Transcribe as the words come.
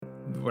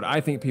what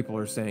I think people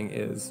are saying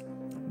is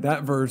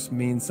that verse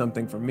means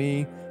something for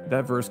me.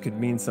 That verse could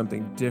mean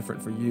something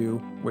different for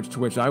you, to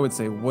which I would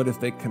say, what if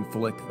they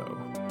conflict though?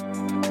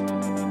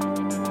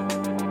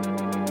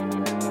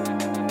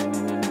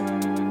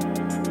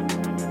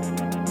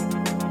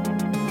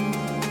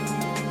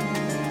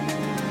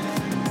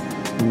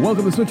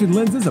 Welcome to Switching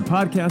Lenses, a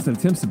podcast that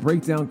attempts to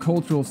break down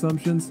cultural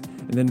assumptions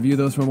and then view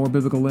those from a more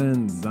biblical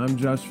lens. I'm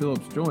Josh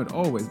Phillips, joined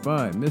always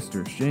by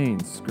Mr. Shane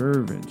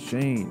Skirvin.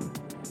 Shane,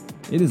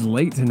 it is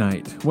late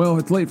tonight. Well,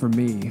 it's late for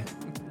me.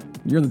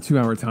 You're in the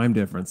 2-hour time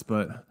difference,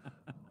 but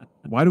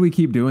why do we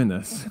keep doing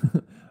this?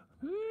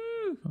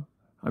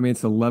 I mean,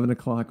 it's 11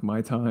 o'clock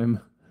my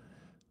time.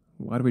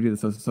 Why do we do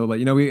this so late?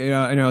 You know,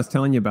 I know I was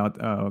telling you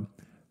about,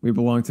 we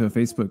belong to a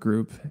Facebook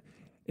group,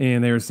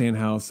 and they were saying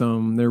how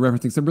they're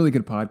referencing some really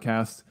good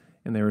podcasts,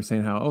 and they were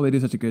saying how, they do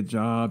such a good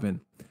job, and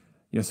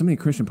so many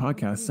Christian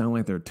podcasts sound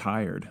like they're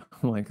tired.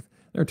 Like,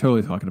 they're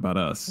totally talking about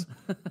us.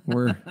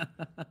 We're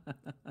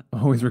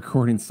always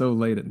recording so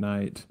late at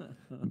night.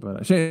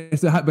 But Shane,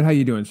 but how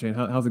you doing, Shane?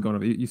 How's it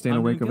going? You staying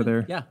awake over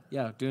there?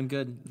 Yeah, doing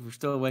good. We're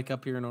still awake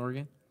up here in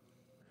Oregon.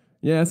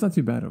 Yeah, it's not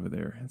too bad over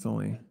there. It's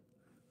only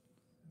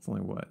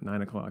what,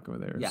 9 o'clock over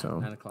there. Yeah, so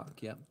 9 o'clock.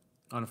 Yep,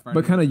 on a Friday.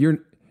 But kind of your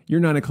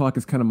 9 o'clock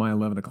is kind of my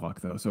 11 o'clock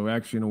though. So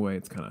actually, in a way,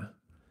 it's kind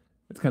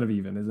of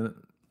even, isn't it?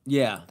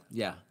 Yeah.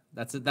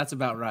 That's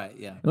about right.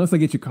 Yeah. Unless I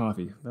get you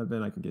coffee,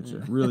 then I can get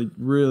you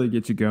really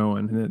get you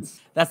going, and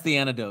that's the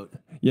antidote.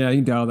 Yeah, you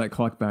can dial that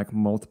clock back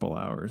multiple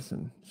hours,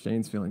 and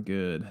Shane's feeling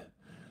good.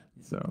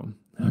 So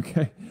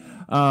okay,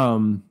 you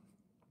can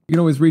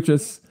always reach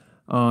us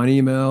on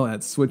email at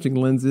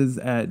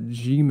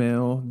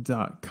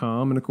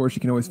switchinglenses@gmail.com, and of course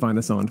you can always find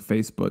us on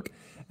Facebook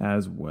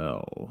as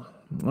well.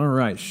 All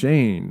right,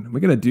 Shane, we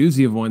got a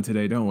doozy of one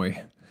today, don't we?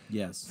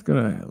 Yes. It's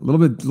gonna a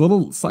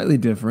little slightly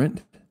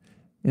different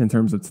in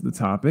terms of the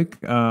topic.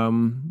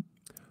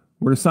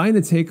 We're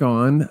deciding to take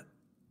on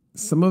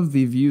some of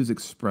the views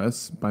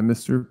expressed by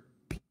Mr.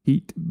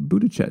 Pete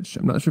Buttigieg.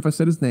 I'm not sure if I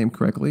said his name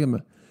correctly. I'm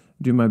going to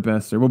do my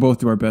best there. We'll both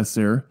do our best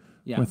there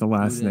with the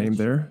last name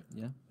there.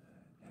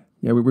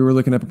 Yeah, we were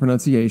looking up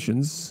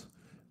pronunciations.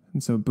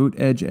 And so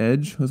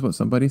Buttigieg was what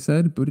somebody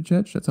said.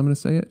 Buttigieg, that's how I'm going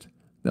to say it.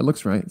 That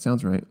looks right. It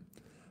sounds right.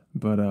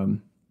 But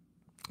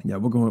yeah,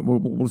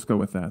 we'll just go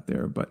with that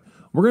there. But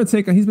we're going to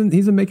take. He's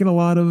been making a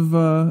lot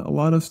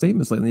of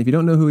statements lately. If you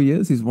don't know who he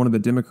is, he's one of the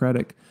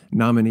Democratic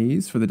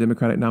nominees for the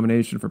Democratic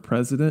nomination for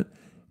president,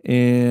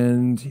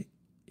 and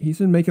he's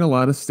been making a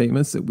lot of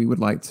statements that we would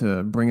like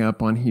to bring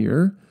up on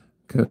here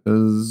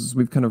because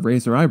we've kind of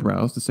raised our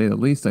eyebrows, to say the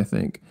least, I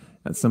think,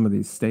 at some of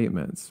these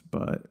statements.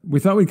 But we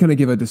thought we'd kind of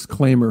give a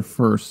disclaimer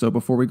first, so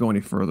before we go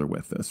any further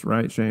with this,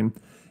 right, Shane?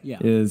 Yeah.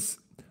 Is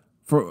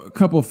for a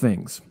couple of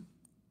things.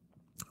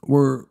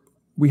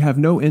 We have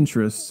no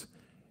interest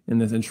in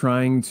this and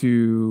trying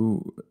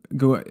to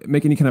go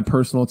make any kind of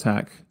personal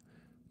attack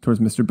towards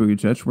Mr.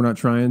 Buttigieg. We're not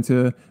trying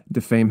to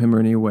defame him or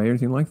any way or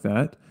anything like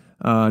that.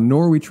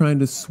 Nor are we trying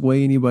to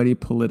sway anybody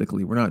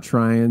politically. We're not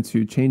trying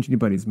to change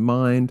anybody's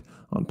mind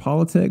on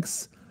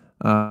politics.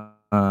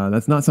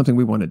 That's not something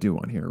we want to do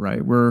on here,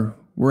 right? We're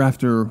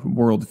after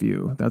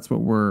worldview. That's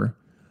what we're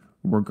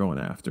going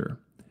after.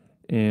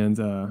 And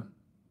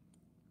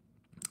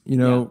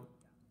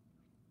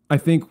I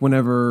think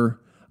whenever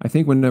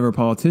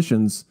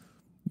politicians,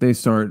 they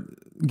start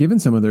giving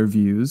some of their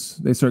views,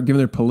 they start giving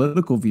their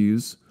political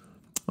views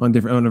on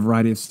a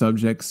variety of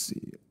subjects.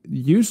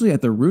 Usually at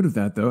the root of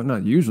that, though,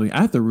 not usually,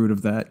 at the root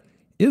of that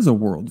is a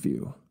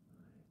worldview.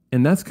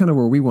 And that's kind of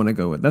where we want to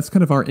go with. That's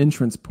kind of our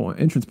entrance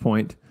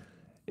point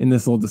in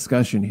this little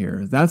discussion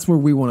here. That's where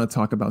we want to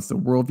talk about the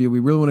worldview. We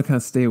really want to kind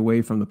of stay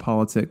away from the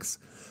politics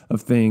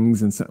of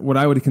things and what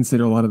I would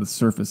consider a lot of the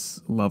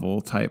surface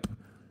level type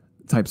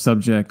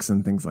subjects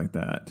and things like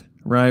that.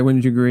 Right?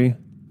 Wouldn't you agree?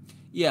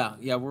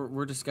 Yeah.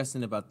 We're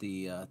discussing about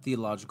the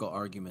theological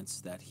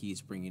arguments that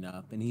he's bringing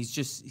up, and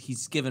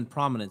he's given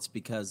prominence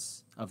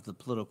because of the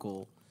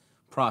political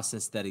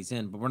process that he's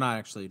in. But we're not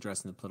actually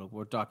addressing the political.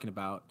 We're talking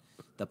about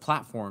the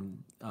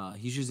platform.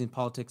 He's using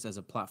politics as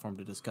a platform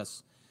to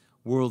discuss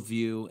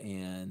worldview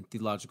and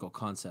theological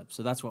concepts.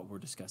 So that's what we're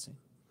discussing.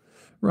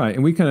 Right,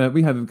 and we have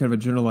kind of a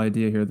general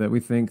idea here that we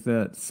think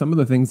that some of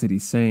the things that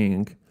he's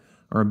saying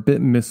are a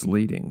bit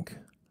misleading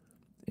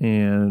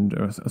and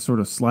a sort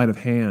of sleight of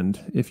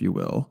hand, if you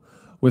will,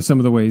 with some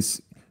of the ways,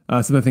 some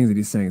of the things that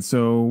he's saying.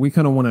 So we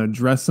kind of want to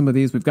address some of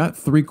these. We've got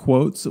 3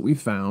 quotes that we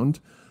found.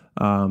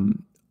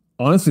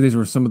 Honestly, these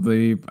were some of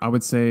I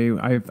would say,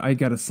 I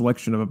got a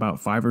selection of about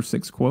 5 or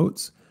 6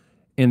 quotes,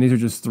 and these are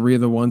just 3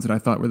 of the ones that I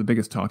thought were the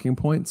biggest talking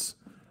points.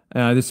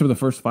 There's some of the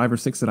first 5 or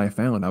 6 that I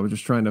found. I was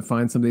just trying to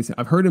find some of these.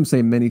 I've heard him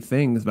say many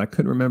things, but I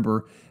couldn't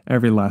remember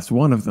every last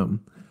one of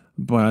them.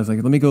 But I was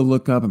like, let me go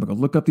look up. I'm going to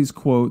go look up these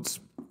quotes,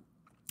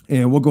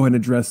 and we'll go ahead and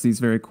address these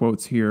very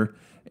quotes here.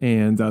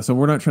 And so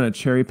we're not trying to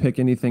cherry pick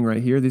anything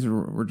right here. These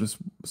were just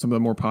some of the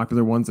more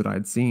popular ones that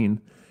I'd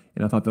seen,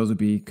 and I thought those would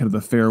be kind of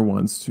the fair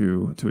ones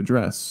to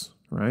address.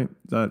 Right?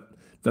 Does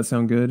that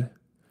sound good?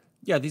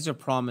 Yeah, these are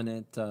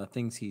prominent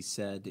things he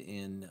said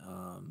in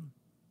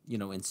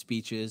in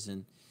speeches,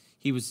 and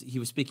he was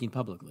speaking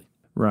publicly.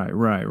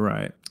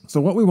 Right. So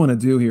what we want to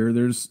do here,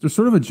 there's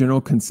sort of a general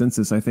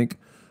consensus, I think,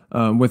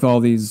 with all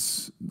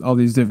these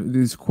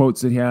these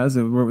quotes that he has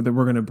that we're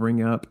going to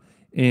bring up,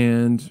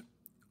 and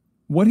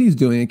what he's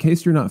doing. In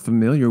case you're not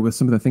familiar with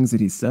some of the things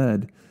that he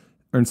said,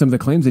 or some of the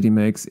claims that he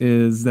makes,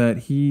 is that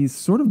he's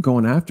sort of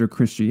going after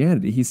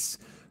Christianity. He's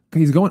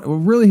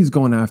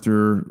going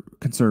after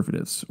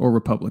conservatives or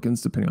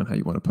Republicans, depending on how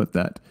you want to put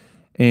that.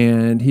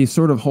 And he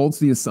sort of holds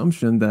the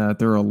assumption that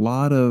there are a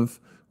lot of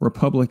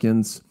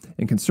Republicans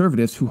and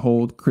conservatives who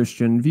hold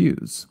Christian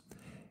views.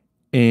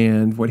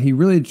 And what he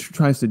really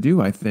tries to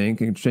do, I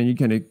think, and Shane, you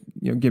kind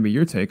of give me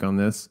your take on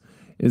this,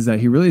 is that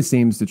he really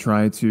seems to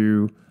try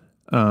to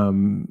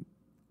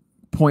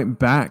point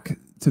back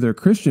to their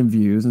Christian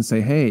views and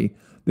say, hey,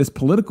 this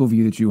political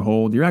view that you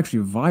hold, you're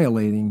actually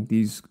violating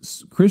these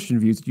Christian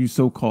views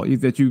that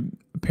that you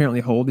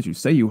apparently hold, that you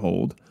say you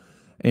hold.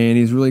 And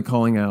he's really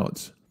calling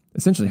out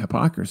essentially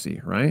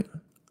hypocrisy, right?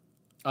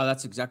 Oh,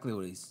 that's exactly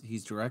what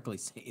he's directly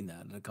saying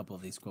that in a couple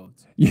of these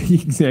quotes.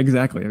 Yeah,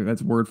 exactly.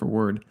 That's word for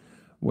word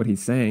what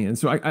he's saying. And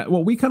so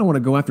what we kind of want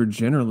to go after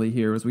generally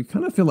here is we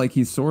kind of feel like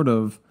he's sort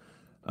of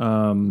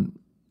kind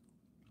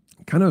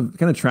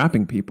of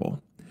trapping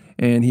people.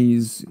 And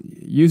he's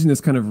using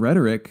this kind of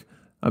rhetoric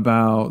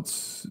about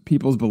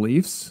people's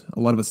beliefs, a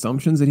lot of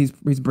assumptions that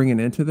he's bringing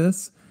into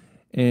this,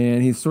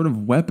 and he's sort of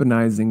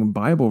weaponizing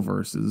Bible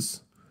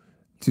verses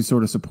to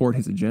sort of support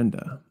his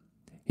agenda.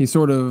 He's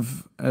sort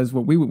of, as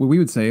what we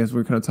would say, as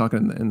we're kind of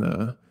talking in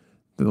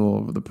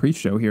the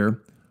pre-show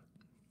here,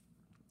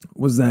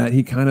 was that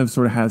he kind of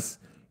sort of has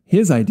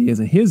his ideas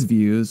and his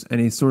views,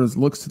 and he sort of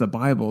looks to the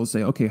Bible and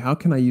say, okay, how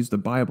can I use the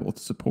Bible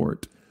to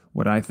support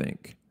what I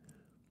think?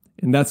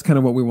 And that's kind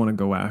of what we want to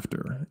go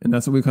after. And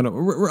that's what we kind of,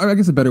 I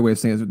guess a better way of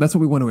saying it is that's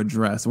what we want to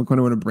address. And we kind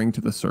of want to bring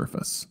to the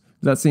surface.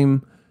 Does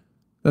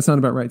that sound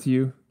about right to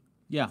you?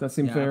 Yeah. Does that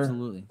seem fair?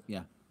 Absolutely.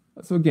 Yeah.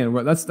 So again,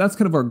 that's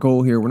kind of our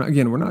goal here.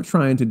 We're not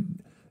trying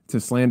to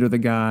slander the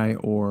guy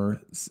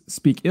or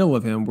speak ill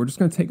of him. We're just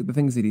going to take the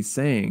things that he's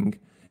saying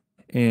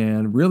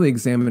and really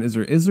examine,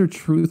 is there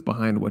truth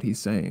behind what he's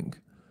saying?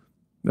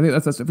 I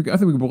think we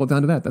can boil it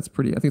down to that. I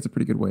think it's a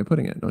pretty good way of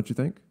putting it, don't you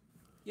think?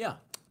 Yeah.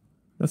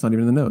 That's not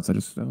even in the notes. That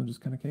just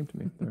kind of came to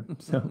me there.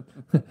 So,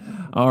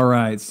 all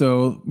right.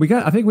 So we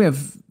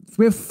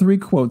have 3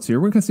 quotes here.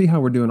 We're going to see how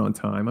we're doing on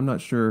time. I'm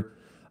not sure.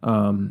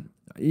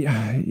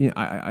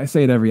 I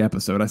say it every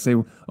episode. I say,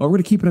 we're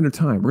going to keep it under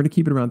time. We're going to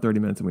keep it around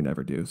 30 minutes, and we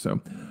never do. So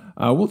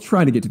we'll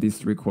try to get to these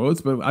 3 quotes,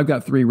 but I've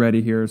got 3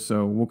 ready here.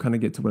 So we'll kind of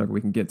get to whatever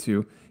we can get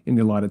to in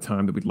the allotted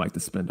time that we'd like to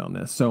spend on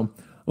this. So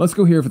let's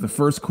go here for the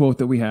first quote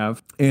that we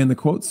have. And the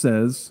quote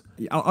says,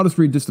 I'll just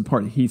read just the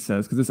part he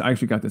says, because I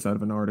actually got this out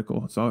of an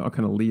article. So I'll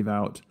kind of leave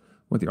out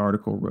what the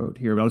article wrote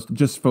here, but I'll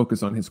just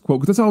focus on his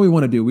quote, because that's all we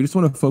want to do. We just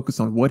want to focus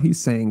on what he's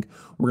saying.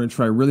 We're going to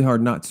try really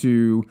hard not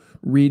to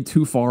read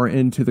too far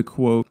into the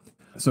quote.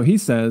 So he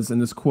says in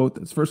this quote,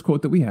 this first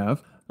quote that we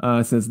have,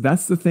 says,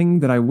 "That's the thing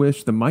that I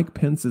wish the Mike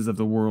Pences of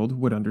the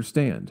world would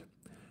understand.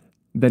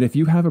 That if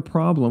you have a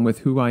problem with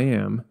who I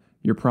am,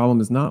 your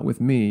problem is not with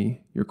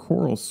me. Your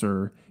quarrel,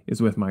 sir,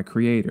 is with my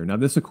creator." Now,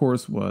 this, of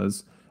course,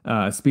 was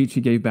a speech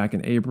he gave back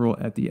in April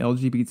at the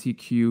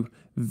LGBTQ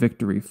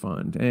Victory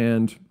Fund.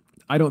 And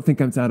I don't think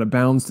it's out of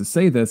bounds to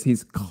say this.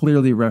 He's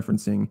clearly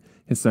referencing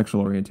his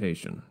sexual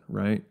orientation,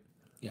 right?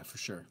 Yeah, for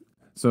sure.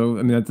 So,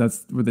 I mean,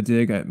 that's with a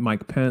dig at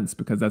Mike Pence,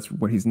 because that's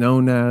what he's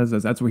known as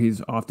that's what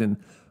he's often,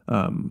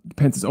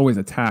 Pence is always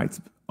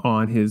attacked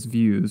on his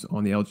views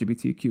on the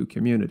LGBTQ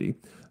community.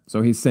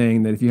 So he's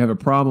saying that if you have a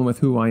problem with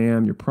who I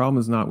am, your problem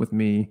is not with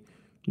me.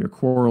 Your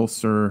quarrel,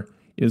 sir,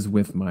 is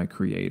with my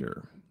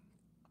creator.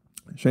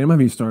 Shane, I'm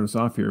having you start us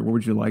off here. What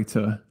would you like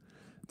to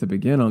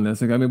begin on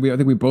this? I think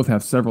we both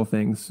have several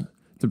things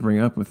to bring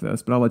up with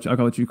this, but I'll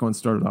let you go and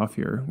start it off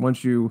here.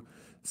 Once you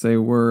say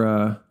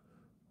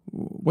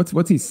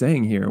what's he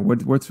saying here?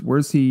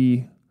 What's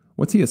he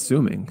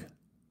assuming?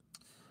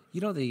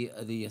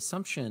 The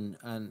assumption,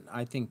 and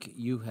I think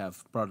you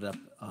have brought it up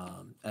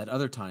at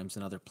other times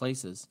in other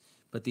places,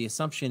 but the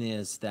assumption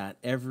is that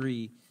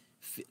every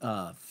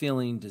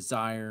feeling,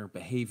 desire,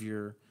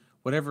 behavior,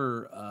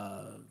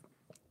 whatever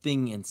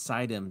thing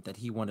inside him that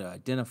he wanted to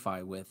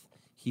identify with,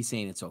 he's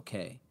saying it's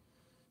okay.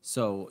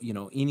 So,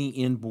 any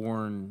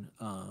inborn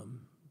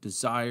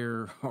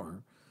desire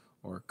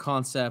or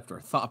concept or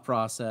thought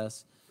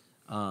process,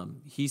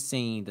 he's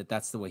saying that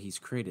that's the way he's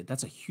created.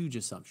 That's a huge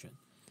assumption.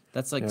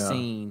 That's like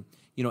saying,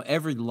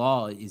 every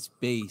law is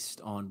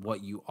based on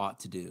what you ought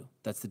to do.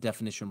 That's the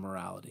definition of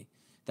morality.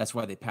 That's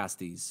why they pass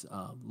these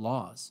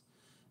laws.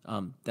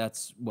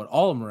 That's what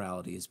all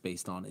morality is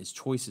based on, is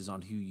choices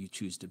on who you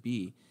choose to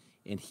be.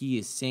 And he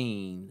is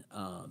saying,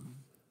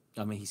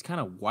 he's kind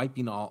of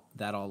wiping all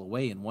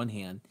away in one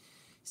hand,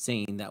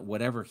 saying that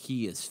whatever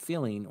he is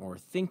feeling or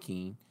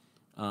thinking,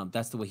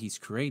 that's the way he's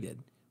created.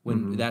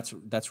 When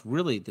that's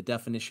really the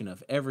definition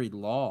of every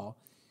law,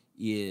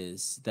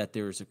 is that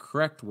there is a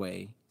correct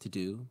way to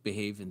do,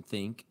 behave, and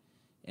think,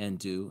 and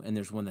do, and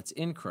there's one that's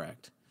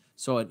incorrect.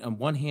 So on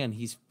one hand,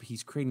 he's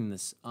creating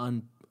this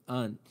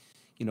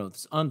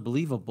this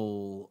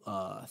unbelievable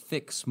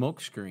thick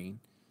smoke screen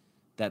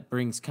that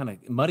brings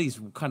muddies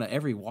kind of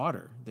every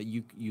water that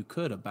you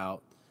could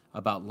about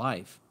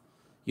life.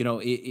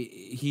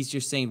 He's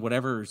just saying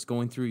whatever is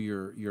going through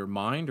your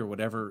mind or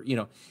whatever.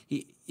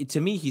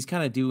 To me, he's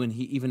kind of doing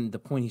even the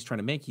point he's trying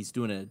to make. He's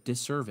doing a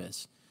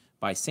disservice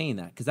by saying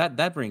that, because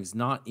that brings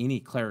not any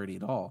clarity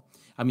at all.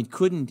 I mean,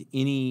 couldn't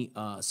any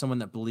someone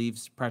that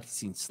believes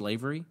practicing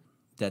slavery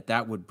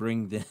that would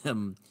bring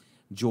them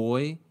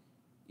joy?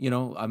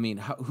 I mean,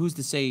 who's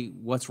to say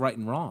what's right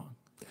and wrong?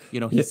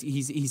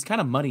 He's kind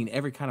of muddying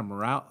every kind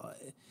of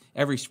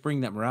every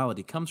spring that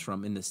morality comes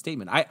from in this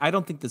statement. I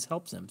don't think this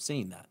helps him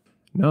saying that.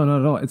 No,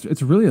 not at all.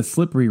 It's really a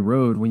slippery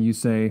road when you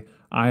say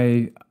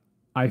I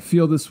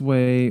feel this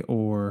way,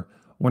 or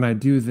when I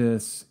do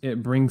this,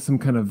 it brings some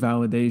kind of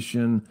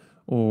validation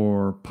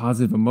or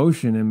positive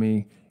emotion in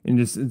me, and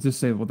just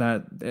say, well,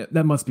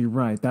 that must be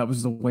right. That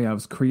was the way I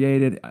was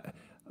created.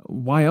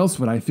 Why else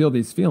would I feel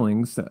these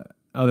feelings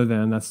other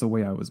than that's the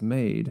way I was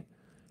made?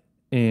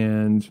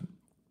 And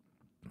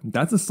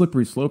that's a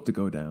slippery slope to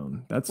go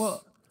down. That's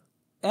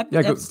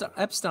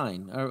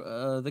Epstein,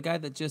 the guy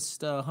that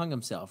just hung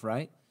himself,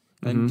 right?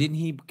 And didn't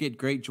he get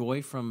great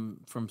joy from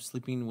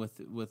sleeping with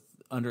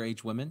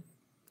underage women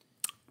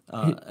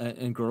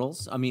and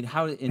girls? I mean,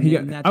 how?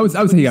 I would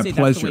say he got pleasure.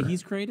 That's the way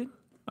he's created.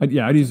 I'd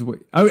use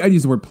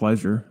the word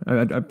pleasure.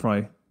 I'd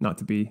probably not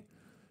to be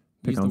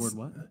use the word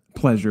what?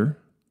 Pleasure.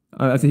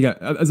 I think he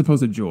got, as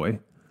opposed to joy.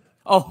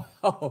 Oh,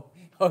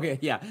 okay,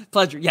 yeah,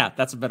 pleasure. Yeah,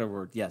 that's a better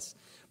word. Yes,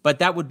 but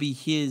that would be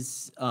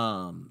his.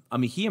 I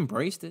mean, he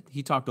embraced it.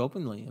 He talked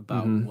openly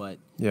about what.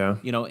 Yeah.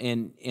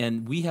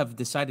 And we have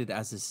decided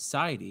as a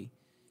society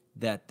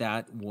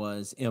that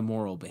was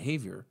immoral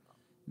behavior.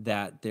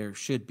 That there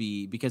should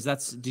be, because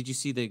that's. Did you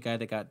see the guy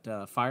that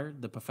got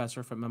fired, the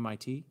professor from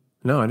MIT?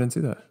 No, I didn't see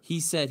that. He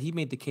said he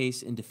made the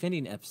case in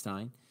defending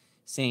Epstein,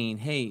 saying,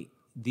 "Hey,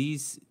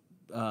 these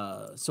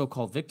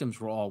so-called victims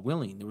were all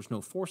willing. There was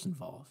no force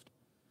involved."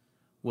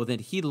 Well, then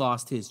he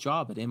lost his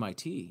job at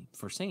MIT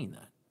for saying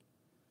that.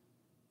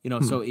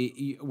 So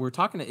we're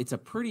talking. It's a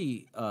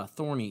pretty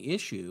thorny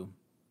issue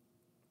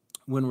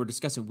when we're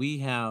discussing. We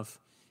have,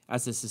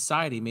 as a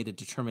society, made a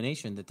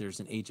determination that there's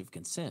an age of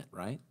consent,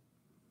 right?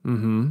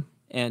 Mm-hmm.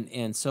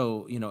 And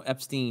so,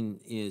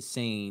 Epstein is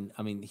saying,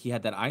 I mean, he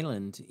had that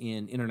island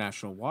in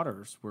international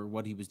waters where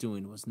what he was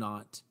doing was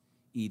not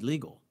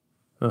illegal,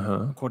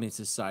 according to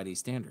society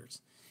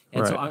standards.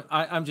 And so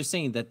I'm just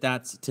saying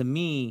that's, to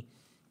me,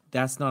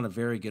 that's not a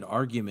very good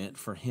argument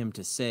for him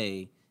to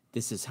say,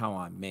 this is how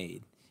I'm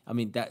made. I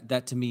mean,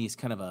 that to me is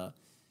kind of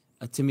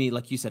to me,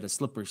 like you said, a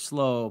slippery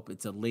slope.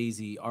 It's a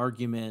lazy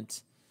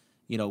argument.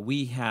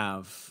 We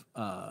have,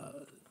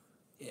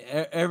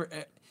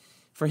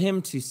 for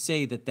him to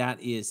say that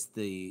is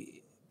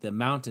the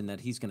mountain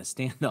that he's going to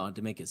stand on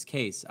to make his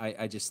case,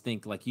 I just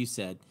think, like you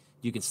said,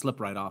 you can slip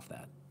right off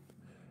that.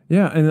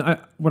 Yeah, and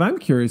what I'm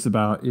curious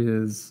about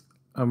is,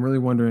 I'm really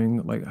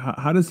wondering, like,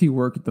 how does he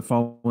work the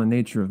fallen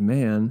nature of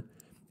man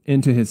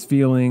into his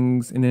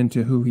feelings and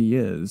into who he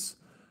is?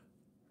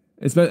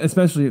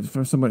 Especially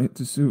for somebody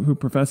who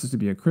professes to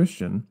be a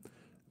Christian,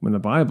 when the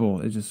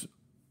Bible is just,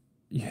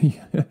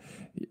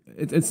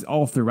 it's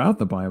all throughout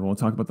the Bible.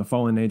 Talk about the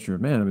fallen nature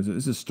of man. I mean,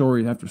 it's just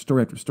story after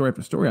story after story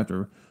after story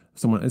after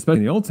someone, especially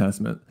in the Old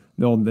Testament,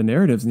 the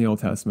narratives in the Old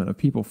Testament of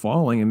people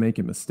falling and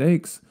making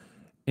mistakes,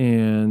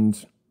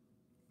 and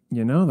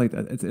like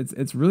that.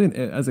 It's really,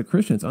 as a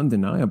Christian, it's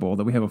undeniable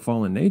that we have a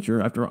fallen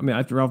nature. After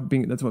all,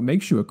 that's what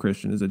makes you a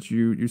Christian, is that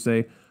you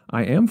say,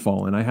 I am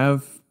fallen. I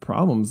have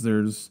problems.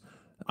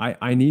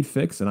 I need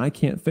fix, and I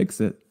can't fix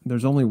it.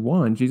 There's only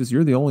one. Jesus,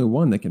 you're the only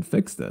one that can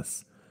fix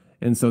this.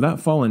 And so that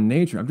fallen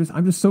nature, I'm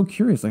just so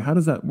curious. Like,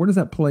 where does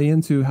that play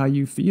into how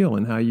you feel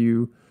and how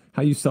you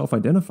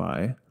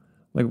self-identify?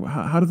 Like,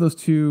 how do those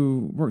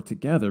two work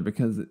together?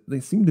 Because they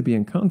seem to be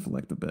in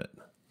conflict a bit.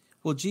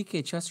 Well,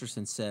 G.K.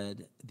 Chesterton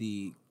said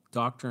the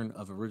doctrine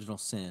of original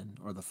sin,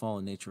 or the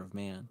fallen nature of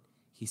man,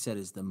 he said,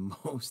 is the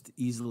most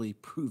easily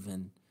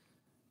proven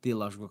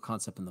theological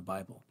concept in the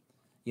Bible.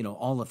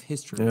 All of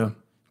history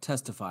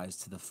testifies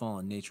to the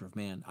fallen nature of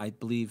man. I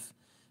believe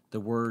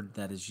the word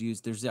that is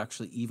used, there's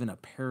actually even a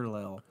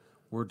parallel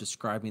word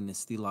describing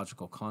this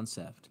theological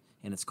concept,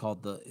 and it's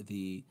called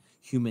the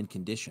human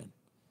condition.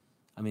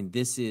 I mean,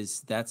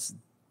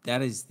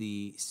 that is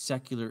the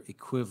secular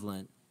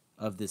equivalent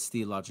of this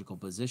theological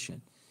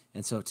position.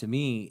 And so to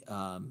me,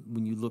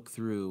 when you look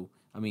through,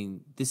 I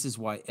mean, this is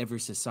why every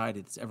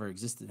society that's ever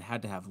existed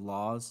had to have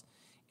laws,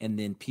 and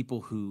then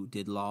people who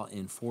did law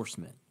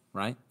enforcement,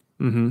 right?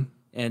 Mm-hmm.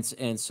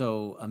 And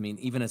so, I mean,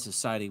 even as a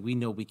society, we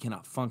know we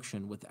cannot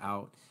function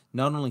without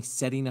not only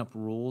setting up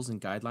rules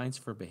and guidelines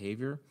for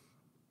behavior,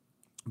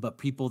 but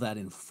people that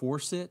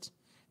enforce it,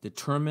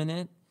 determine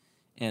it,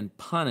 and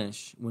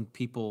punish when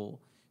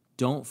people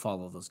don't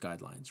follow those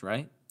guidelines,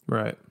 right?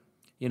 Right.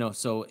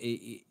 So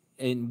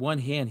in one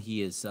hand,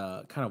 he is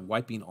kind of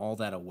wiping all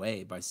that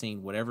away by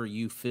saying whatever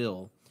you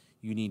feel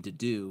you need to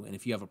do, and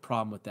if you have a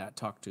problem with that,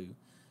 talk to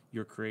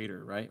your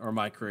creator, right? Or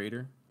my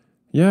creator.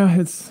 Yeah,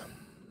 it's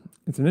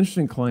an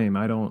interesting claim.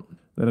 I don't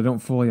that I don't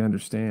fully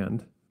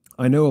understand.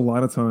 I know a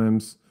lot of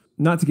times,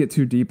 not to get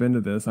too deep into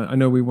this, I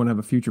know we want to have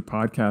a future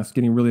podcast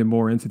getting really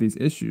more into these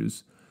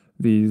issues,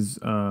 these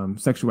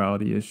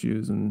sexuality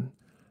issues and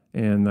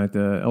like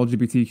the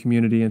LGBT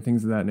community and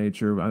things of that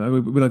nature.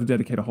 We'd like to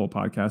dedicate a whole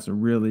podcast to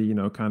really,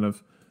 kind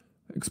of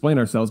explain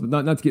ourselves, but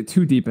not to get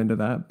too deep into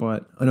that.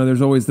 But I know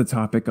there's always the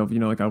topic of,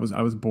 like I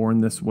was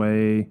born this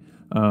way.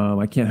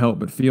 I can't help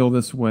but feel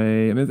this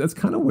way. I mean, that's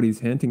kind of what he's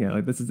hinting at.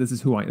 Like this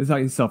is who this is how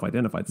he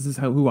self-identifies. This is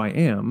who I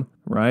am,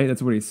 right?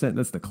 That's what he said.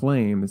 That's the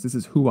claim. This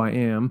is who I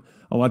am.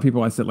 A lot of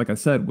people, like I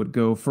said, would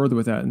go further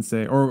with that and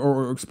say,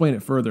 or explain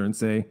it further and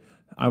say,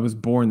 I was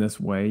born this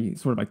way.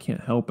 Sort of, I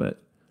can't help it.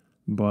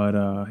 But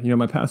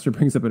my pastor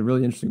brings up a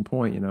really interesting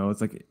point.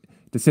 It's like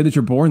to say that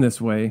you're born this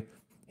way.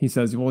 He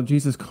says, well,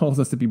 Jesus calls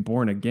us to be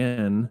born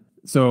again.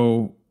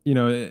 So,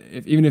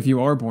 even if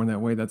you are born that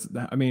way,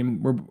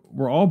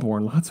 we're all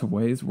born lots of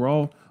ways. We're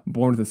all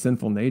born with a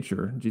sinful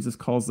nature. Jesus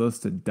calls us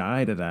to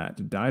die to that,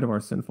 to die to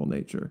our sinful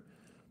nature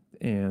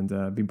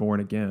and be born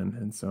again.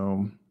 And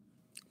so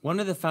one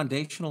of the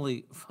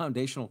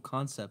foundational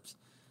concepts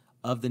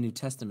of the New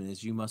Testament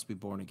is you must be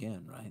born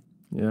again, right?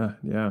 Yeah,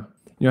 yeah.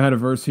 I had a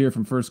verse here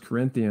from 1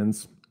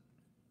 Corinthians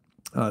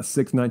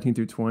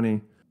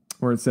 6:19-20,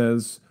 where it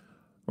says,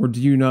 or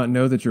do you not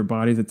know that your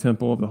body is a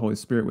temple of the Holy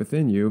Spirit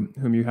within you,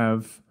 whom you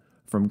have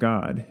from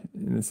God?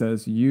 And it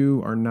says,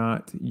 you are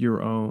not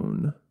your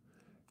own.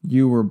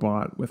 You were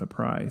bought with a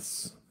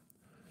price.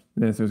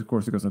 And then, of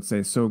course, it goes on to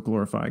say, so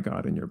glorify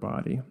God in your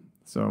body.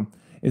 So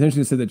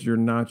essentially it said that you're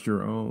not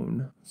your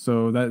own.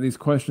 So that these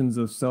questions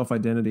of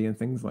self-identity and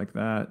things like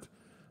that,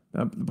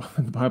 the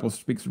Bible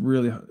speaks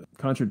really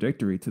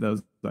contradictory to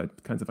those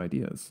kinds of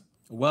ideas.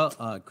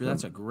 Well,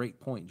 that's a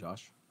great point,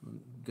 Josh.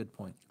 Good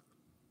point.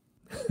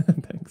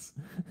 Thanks.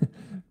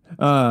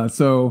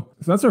 So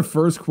that's our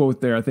first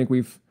quote there. I think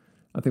we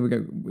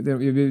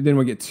didn't want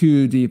to get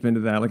too deep into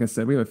that. Like I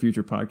said, we have a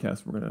future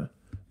podcast we're going to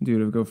do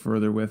to go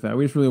further with that.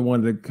 We just really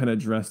wanted to kind of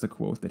address the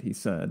quote that he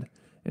said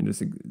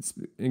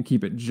and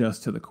keep it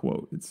just to the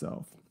quote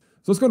itself.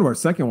 So let's go to our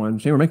second one.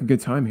 Shane, we're making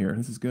good time here.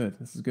 This is good.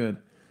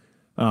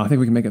 I think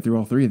we can make it through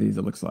all three of these,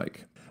 it looks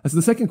like. So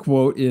the second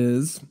quote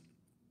is,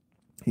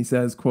 he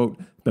says, quote,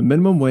 the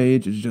minimum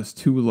wage is just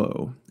too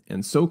low.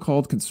 And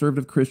so-called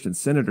conservative Christian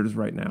senators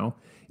right now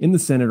in the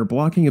Senate are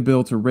blocking a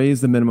bill to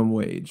raise the minimum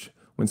wage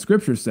when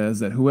Scripture says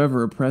that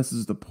whoever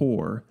oppresses the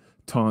poor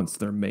taunts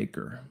their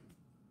maker.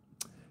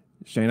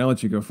 Shane, I'll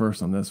let you go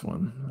first on this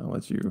one.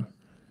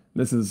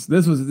 This was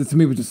to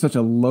me was just such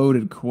a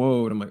loaded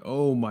quote. I'm like,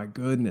 oh my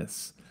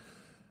goodness.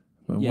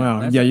 But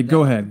wow. Yeah,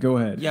 go ahead.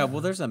 Yeah,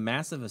 well, there's a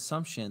massive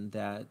assumption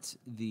that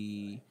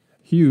the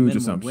huge minimum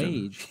assumption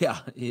wage,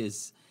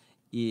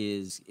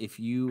 is if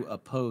you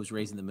oppose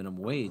raising the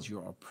minimum wage,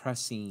 you're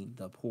oppressing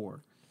the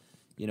poor.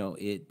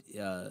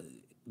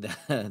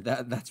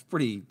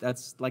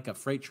 That's like a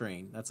freight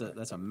train. That's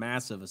a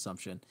massive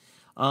assumption.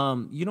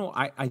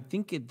 I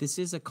think this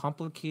is a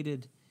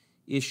complicated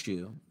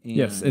issue. And,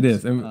 yes, it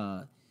is.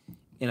 And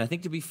I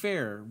think to be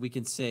fair, we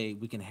can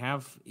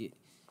have it.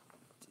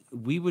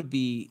 We would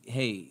be,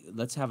 hey,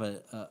 let's have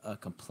a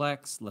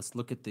complex. Let's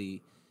look at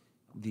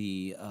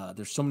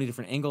there's so many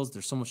different angles.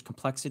 There's so much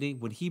complexity.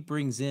 When he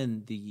brings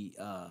in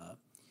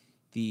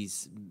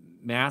these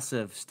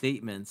massive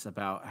statements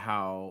about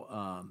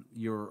how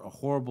you're a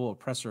horrible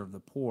oppressor of the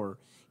poor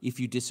if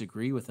you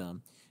disagree with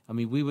him, I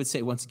mean, we would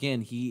say once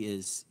again he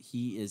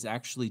is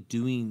actually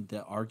doing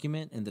the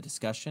argument and the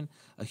discussion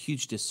a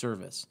huge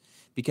disservice,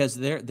 because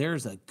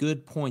there's a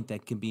good point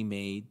that can be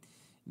made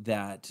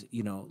that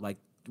like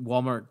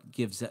Walmart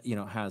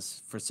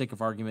has, for sake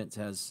of argument,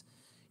 has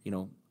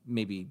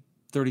maybe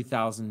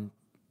 30,000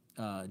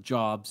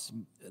 jobs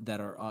that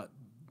are,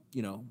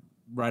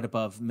 right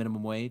above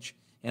minimum wage.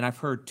 And I've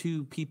heard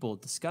two people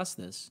discuss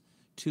this,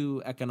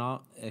 two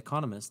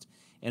economists,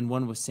 and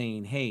one was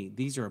saying, hey,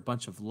 these are a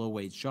bunch of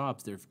low-wage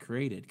jobs they've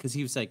created. Because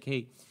he was like,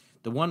 hey,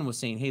 the one was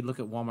saying, hey, look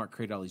at Walmart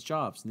created all these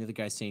jobs. And the other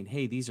guy's saying,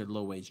 hey, these are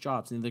low-wage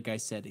jobs. And the other guy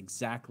said,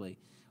 exactly.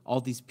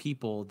 All these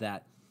people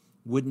that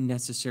wouldn't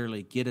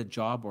necessarily get a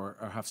job or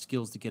have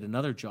skills to get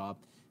another job,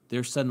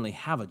 they suddenly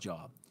have a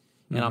job.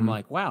 And I'm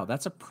like, wow,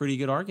 that's a pretty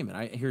good argument.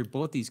 I hear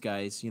both these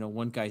guys,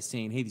 one guy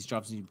saying, hey, these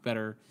jobs need to be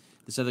better.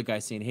 This other guy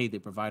saying, hey, they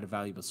provide a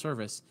valuable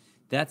service.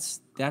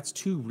 That's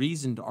two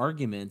reasoned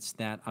arguments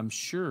that I'm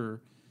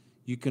sure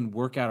you can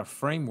work out a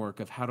framework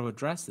of how to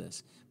address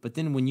this. But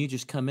then when you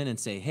just come in and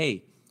say,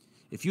 hey,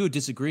 if you would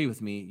disagree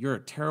with me, you're a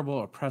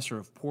terrible oppressor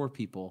of poor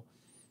people,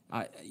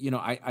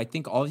 I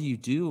think all you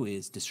do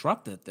is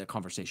disrupt the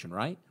conversation,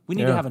 right? We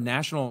need to have a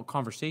national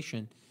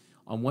conversation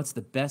on what's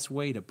the best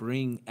way to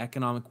bring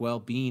economic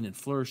well-being and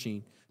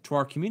flourishing to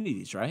our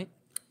communities, right?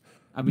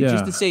 I mean,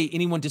 just to say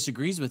anyone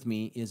disagrees with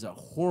me is a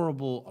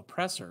horrible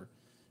oppressor.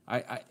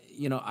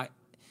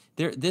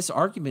 This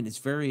argument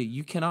is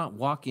you cannot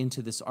walk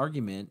into this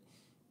argument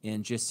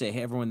and just say,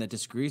 hey, everyone that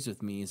disagrees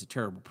with me is a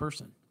terrible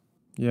person.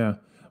 Yeah.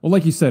 Well,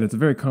 like you said, it's a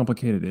very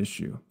complicated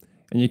issue,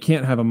 and you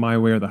can't have a my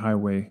way or the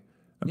highway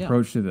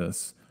approach to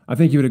this. I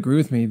think you would agree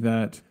with me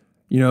that,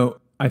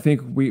 I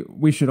think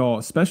we should all,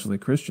 especially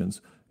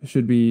Christians,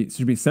 should be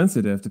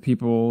sensitive to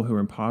people who are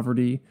in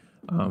poverty.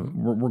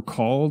 We're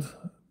called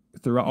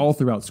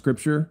throughout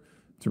Scripture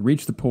to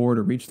reach the poor,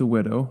 to reach the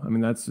widow. I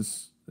mean,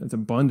 that's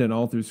abundant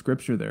all through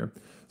Scripture there.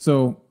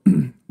 So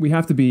we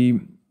have to be,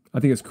 I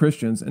think, as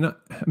Christians, and I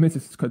mean,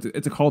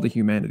 it's a call to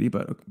humanity,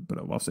 but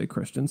I'll say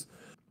Christians,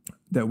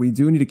 that we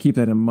do need to keep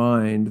that in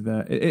mind.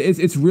 That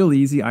it's real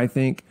easy, I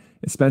think,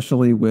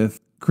 especially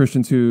with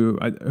Christians who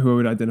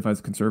would identify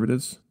as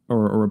conservatives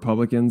or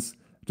Republicans,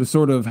 to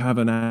sort of have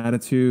an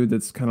attitude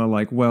that's kind of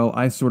like, well,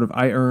 I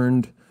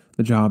earned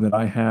the job that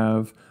I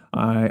have.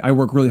 I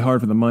work really hard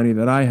for the money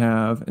that I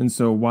have, and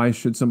so why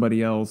should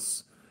somebody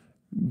else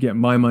get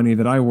my money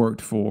that I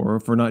worked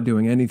for not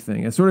doing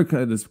anything? It's sort of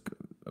kind of this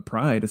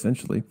pride,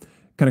 essentially,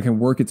 kind of can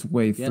work its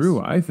way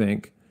through, I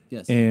think.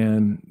 Yes.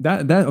 And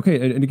that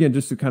okay, and again,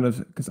 just to kind of,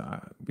 because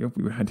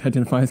we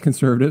identify as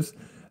conservatives,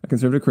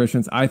 conservative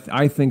Christians,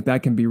 I think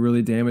that can be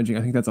really damaging.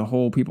 I think that's a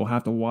hole people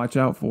have to watch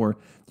out for.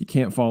 You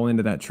can't fall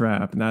into that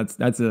trap, and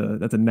that's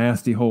a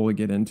nasty hole to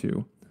get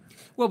into.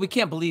 Well, we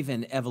can't believe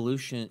in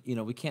evolution.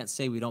 We can't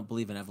say we don't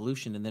believe in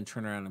evolution and then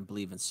turn around and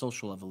believe in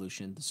social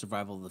evolution, the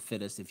survival of the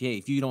fittest. If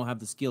you don't have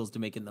the skills to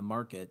make it in the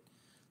market,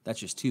 that's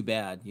just too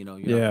bad. You're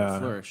not going to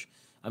flourish.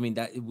 I mean,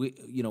 that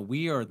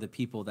we are the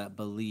people that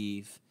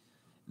believe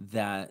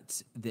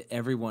that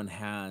everyone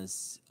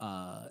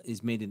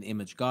is made in the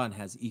image of God and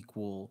has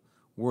equal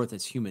worth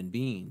as human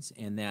beings,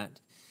 and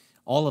that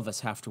all of us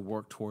have to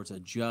work towards a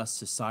just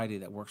society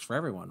that works for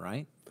everyone,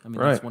 right? I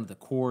mean, that's one of the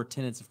core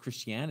tenets of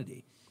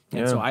Christianity.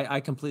 And so I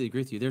completely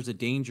agree with you. There's a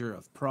danger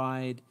of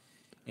pride,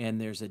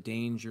 and there's a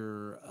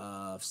danger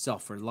of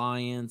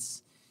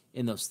self-reliance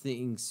in those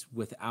things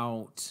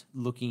without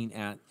looking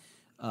at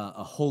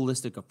a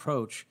holistic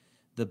approach.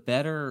 The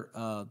better,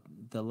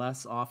 the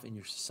less off in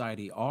your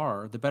society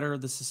are, the better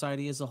the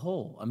society as a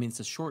whole. I mean, it's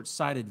a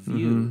short-sighted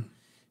view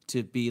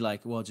to be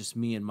like, well, just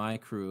me and my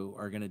crew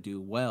are going to do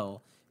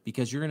well,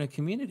 because you're in a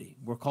community.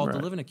 We're called to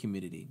live in a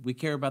community. We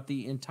care about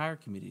the entire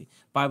community.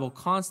 Bible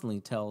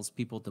constantly tells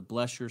people to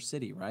bless your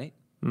city, right?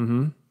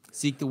 Mm-hmm.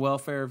 Seek the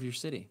welfare of your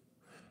city.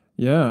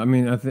 Yeah, I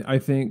mean, I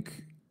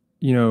think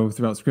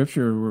throughout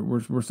Scripture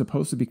we're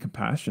supposed to be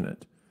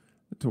compassionate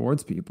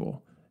towards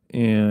people,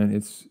 and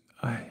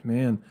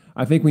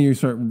I think when you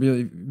start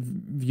really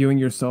viewing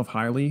yourself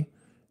highly,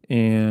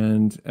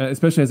 and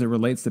especially as it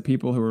relates to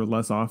people who are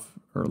less off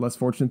or less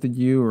fortunate than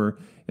you, or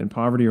in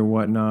poverty or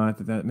whatnot,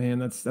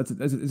 that's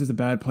just a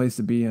bad place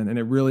to be in, and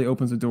it really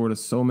opens the door to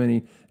so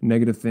many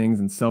negative things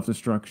and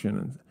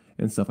self-destruction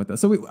and stuff like that.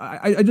 So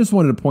I just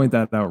wanted to point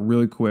that out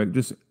really quick,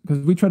 just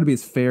because we try to be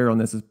as fair on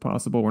this as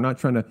possible. We're not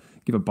trying to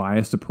give a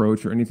biased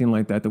approach or anything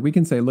like that. That we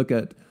can say, look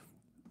at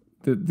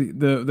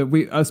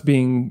us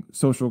being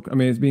social. I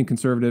mean, as being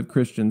conservative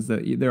Christians,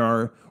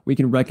 that we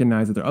can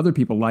recognize that there are other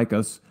people like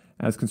us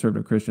as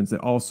conservative Christians that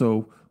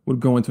also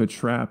would go into a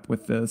trap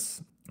with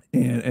this,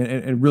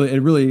 and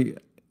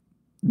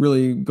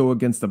really go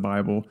against the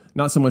Bible.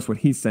 Not so much what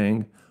he's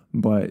saying,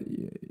 but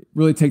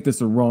really take this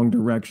the wrong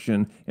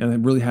direction,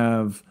 and really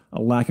have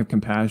a lack of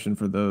compassion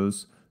for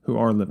those who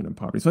are living in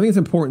poverty. So I think it's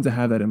important to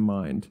have that in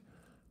mind.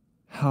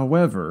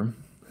 However,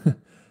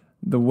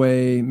 the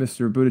way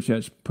Mr.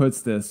 Buttigieg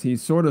puts this, he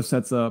sort of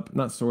sets up,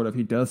 not sort of,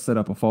 he does set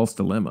up a false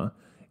dilemma.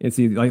 It's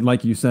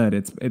like you said,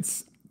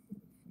 it's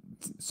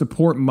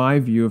support my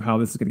view of how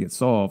this is going to get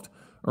solved,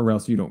 or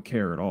else you don't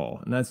care at all.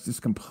 And that's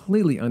just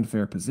completely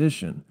unfair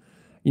position.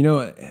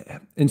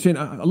 And Shane,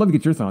 I'd love to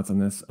get your thoughts on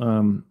this,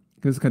 because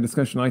it's the kind of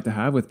discussion I like to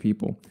have with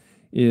people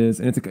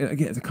and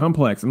it's a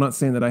complex. I'm not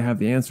saying that I have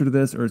the answer to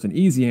this, or it's an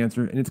easy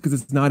answer, and it's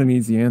because it's not an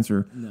easy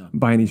answer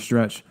by any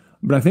stretch.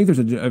 But I think there's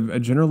a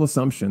general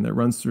assumption that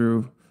runs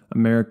through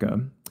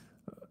America.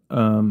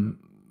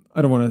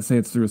 I don't want to say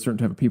it's through a certain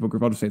type of people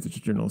group. I'll just say it's a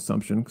general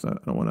assumption, because I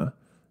don't want to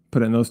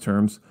put it in those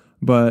terms.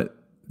 But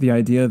the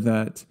idea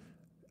that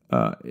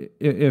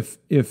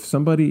if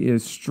somebody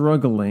is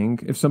struggling,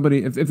 if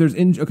there's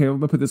okay, I'm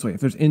gonna put it this way: if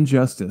there's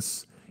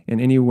injustice in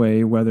any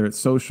way, whether it's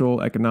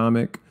social,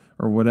 economic,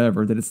 or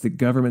whatever, that it's the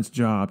government's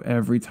job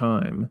every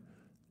time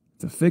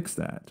to fix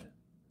that.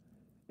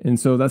 And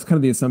so that's kind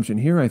of the assumption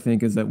here, I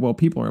think, is that, well,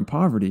 people are in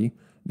poverty.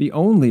 The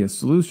only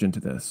solution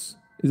to this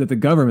is that the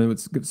government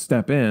would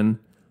step in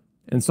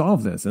and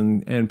solve this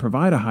and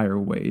provide a higher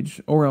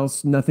wage, or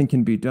else nothing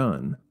can be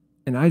done.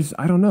 And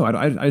I don't know.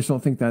 I just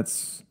don't think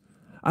that's.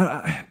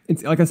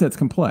 It's like I said, it's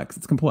complex.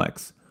 It's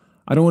complex.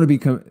 I don't want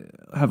to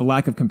have a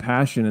lack of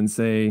compassion and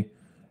say,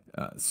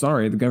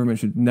 sorry, the government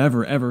should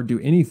never ever do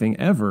anything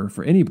ever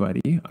for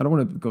anybody. I don't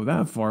want to go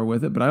that far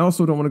with it, but I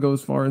also don't want to go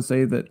as far and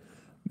say that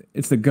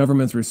it's the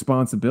government's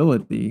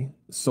responsibility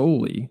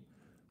solely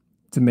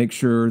to make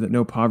sure that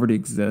no poverty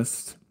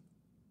exists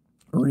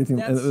or anything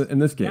in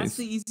this case. That's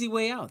the easy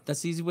way out.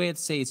 That's the easy way to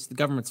say it's the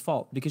government's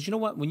fault. Because you know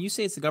what? When you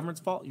say it's the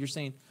government's fault, you're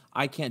saying,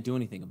 I can't do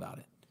anything about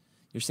it.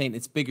 You're saying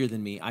it's bigger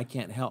than me. I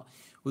can't help.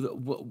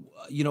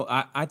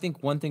 I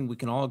think one thing we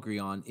can all agree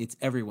on, it's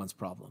everyone's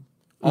problem.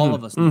 All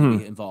of us need to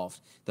be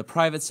involved. The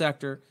private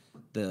sector,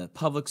 the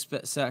public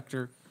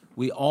sector,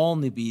 We all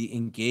need to be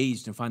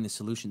engaged and find the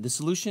solution. The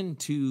solution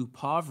to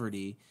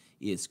poverty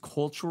is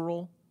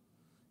cultural,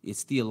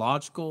 it's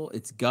theological,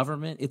 it's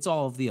government, it's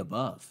all of the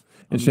above.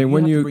 And Shane, You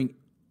when have to you bring.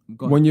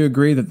 Go when ahead. you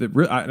agree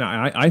that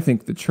I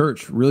think the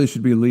church really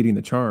should be leading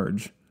the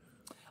charge.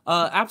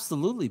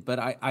 Absolutely, but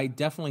I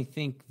definitely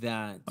think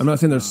that. I'm not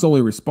saying they're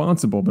solely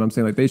responsible, but I'm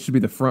saying like they should be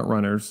the front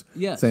runners.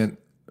 Yes. Saying,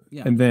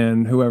 Yeah. and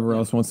then whoever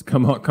else wants to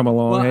come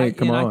along, Well, hey,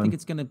 come and on. I think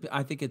it's gonna.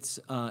 I think it's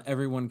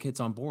everyone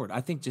gets on board.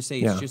 I think just say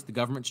Yeah. it's just the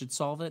government should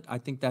solve it. I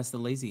think that's the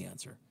lazy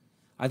answer.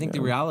 I think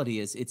the reality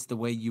is it's the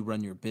way you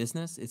run your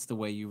business, it's the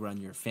way you run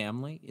your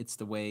family, it's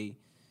the way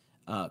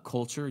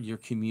culture, your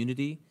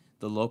community,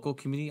 the local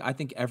community. I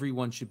think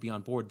everyone should be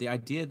on board. The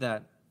idea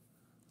that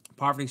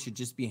poverty should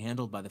just be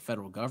handled by the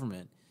federal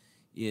government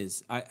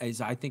is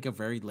I think a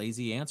very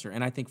lazy answer,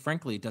 and I think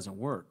frankly it doesn't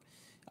work.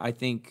 I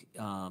think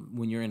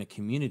when you're in a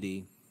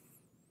community,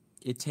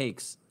 it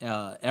takes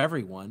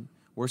everyone.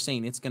 We're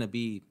saying it's going to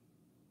be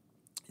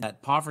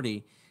that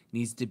poverty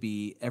needs to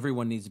be,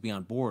 everyone needs to be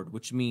on board,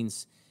 which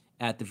means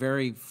at the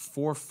very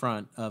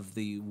forefront of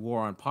the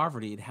war on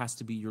poverty, it has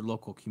to be your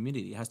local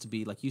community. It has to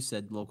be, like you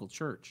said, local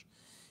church.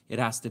 It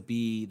has to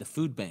be the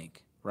food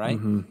bank, right?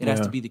 It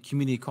has to be the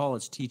community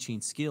college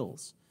teaching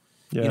skills.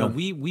 Yeah. You know,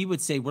 we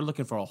would say we're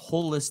looking for a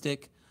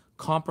holistic,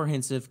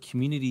 comprehensive,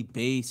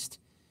 community-based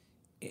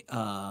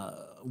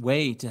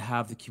way to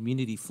have the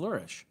community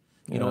flourish.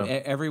 You know,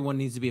 everyone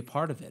needs to be a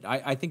part of it.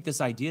 I think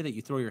this idea that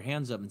you throw your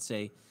hands up and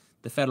say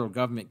the federal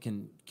government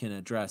can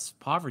address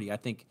poverty, I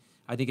think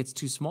it's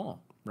too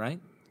small, right?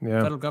 Yeah.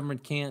 The federal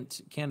government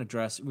can't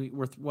address.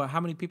 We're how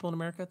many people in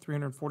America?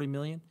 340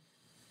 million.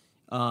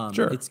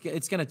 Sure.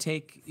 It's going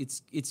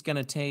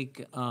to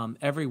take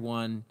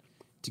everyone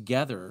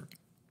together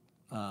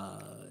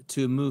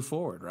to move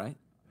forward, right?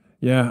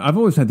 Yeah, I've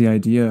always had the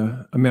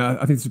idea. I mean, I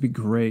think this would be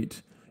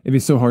great. It'd be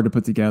so hard to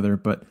put together,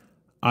 but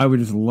I would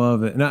just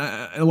love it. And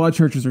a lot of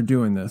churches are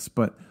doing this,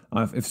 but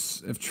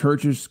if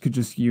churches could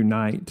just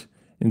unite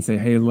and say,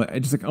 hey,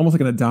 just like almost like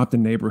an adopt a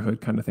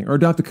neighborhood kind of thing, or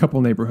adopt a couple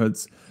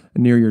neighborhoods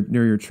near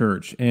your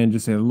church, and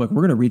just say, look,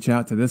 we're going to reach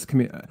out to this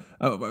community.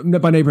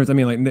 By neighborhoods, I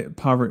mean like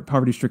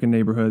poverty-stricken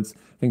neighborhoods,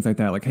 things like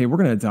that. Like, hey, we're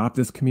going to adopt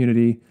this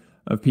community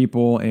of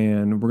people,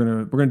 and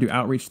we're gonna do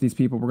outreach to these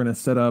people. We're going to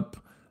set up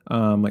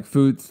like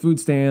food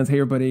stands. Hey,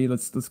 everybody,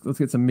 let's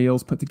get some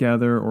meals put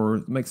together,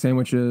 or make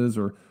sandwiches,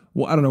 or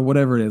well, I don't know,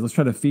 whatever it is. Let's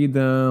try to feed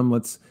them.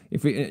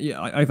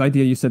 I have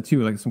idea you said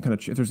too, like some kind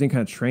of if there's any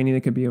kind of training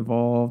that could be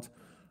involved.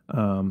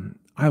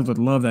 I would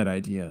love that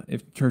idea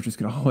if churches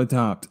could all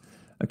adopt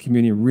a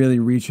community, really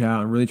reach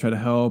out and really try to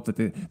help. That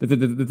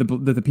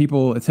the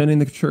people attending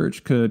the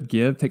church could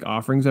take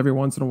offerings every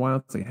once in a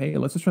while. Say, hey,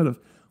 let's help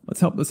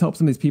some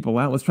of these people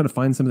out. Let's try to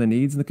find some of the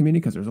needs in the community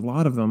because there's a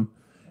lot of them,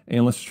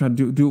 and let's try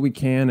to do what we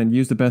can and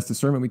use the best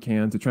discernment we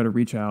can to try to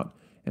reach out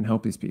and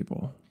help these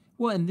people.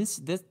 Well, and this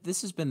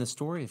has been the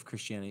story of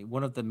Christianity.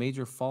 One of the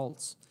major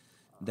faults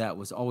that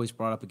was always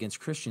brought up against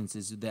Christians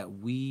is that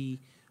we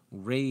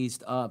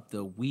raised up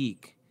the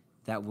weak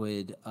that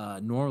would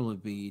normally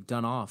be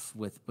done off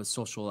with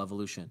social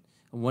evolution.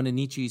 And one of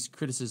Nietzsche's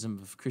criticism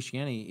of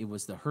Christianity, it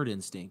was the herd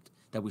instinct,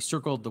 that we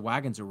circled the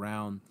wagons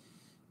around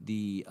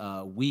the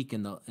weak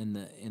and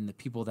the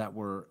people that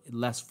were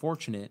less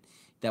fortunate,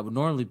 that would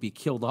normally be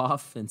killed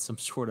off in some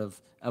sort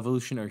of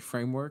evolutionary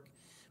framework,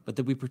 but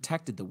that we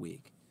protected the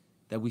weak,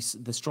 that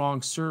the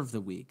strong served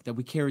the weak, that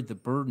we carried the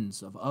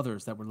burdens of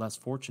others that were less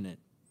fortunate.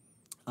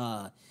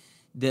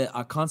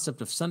 The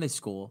concept of Sunday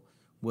school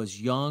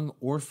was young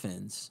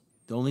orphans.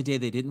 The only day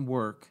they didn't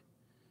work,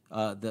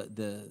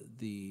 the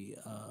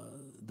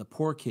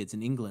poor kids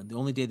in England, the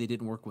only day they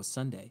didn't work was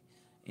Sunday.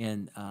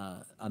 And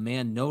a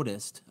man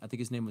noticed, I think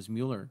his name was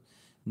Mueller,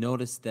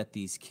 noticed that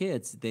these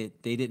kids they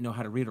didn't know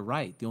how to read or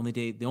write. The only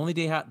day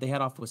they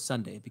had off was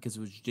Sunday, because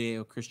it was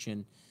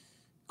Judeo-Christian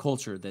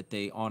culture that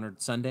they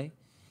honored Sunday.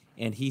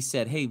 And he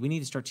said, hey, we need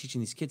to start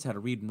teaching these kids how to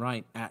read and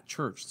write at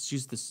church. Let's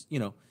use this,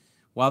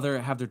 while they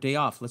have their day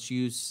off, let's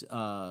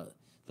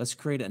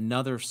create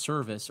another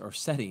service or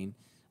setting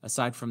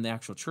aside from the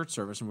actual church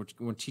service, and we're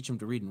going to teach them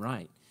to read and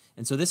write.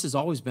 And so this has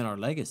always been our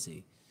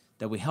legacy,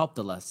 that we help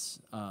the less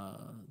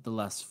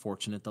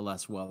fortunate, the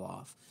less well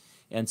off.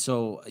 And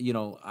so,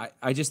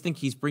 I just think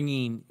he's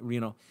bringing,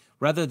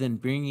 rather than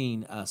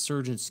bringing a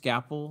surgeon's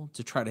scalpel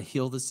to try to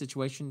heal the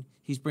situation,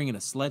 he's bringing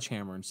a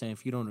sledgehammer and saying,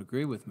 if you don't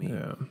agree with me,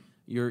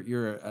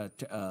 you're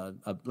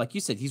like you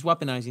said, he's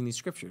weaponizing these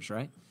scriptures,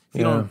 right?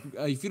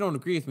 If you don't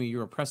agree with me,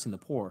 you're oppressing the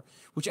poor,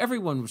 which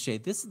everyone would say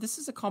this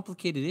is a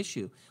complicated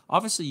issue.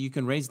 Obviously, you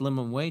can raise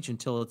minimum wage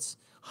until it's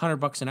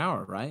 $100 an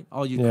hour, right?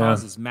 All you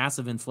cause is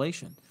massive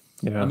inflation.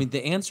 Yeah. I mean,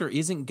 the answer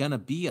isn't gonna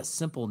be a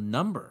simple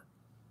number,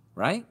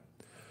 right?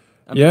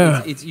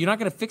 It's you're not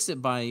gonna fix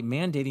it by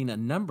mandating a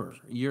number.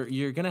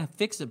 You're gonna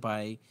fix it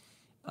by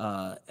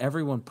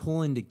everyone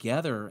pulling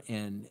together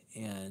and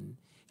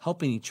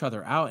helping each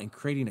other out and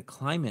creating a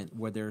climate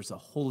where there's a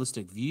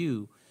holistic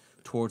view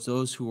towards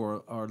those who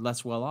are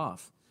less well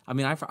off. I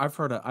mean,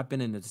 I've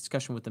been in a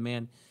discussion with a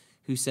man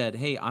who said,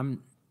 "Hey,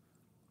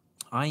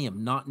 I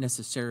am not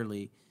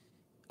necessarily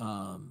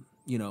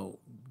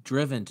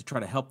driven to try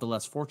to help the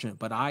less fortunate.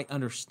 But I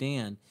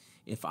understand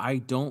if I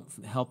don't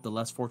help the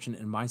less fortunate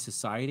in my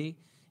society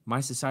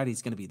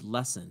is going to be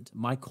lessened.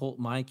 My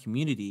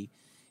community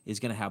is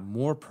going to have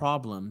more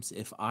problems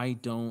if I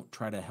don't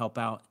try to help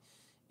out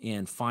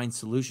and find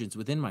solutions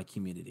within my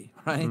community,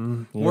 right?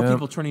 More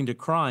people turning to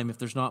crime if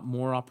there's not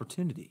more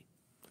opportunity.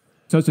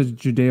 Such a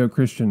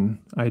Judeo-Christian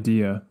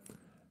idea,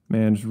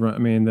 man.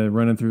 They're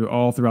running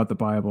throughout the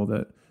Bible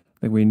that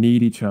we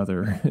need each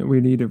other. We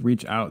need to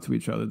reach out to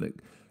each other. That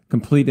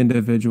complete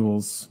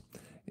individuals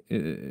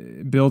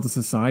build a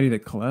society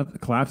that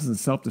collapses and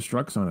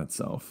self-destructs on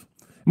itself.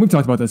 And we've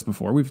talked about this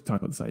before. We've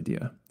talked about this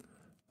idea.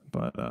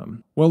 But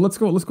well, let's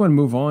go and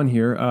move on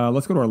here.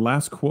 Let's go to our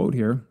last quote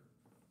here.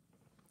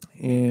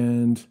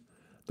 And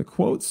the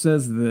quote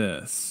says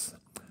this,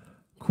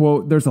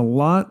 quote, there's a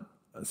lot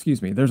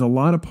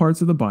of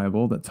parts of the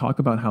Bible that talk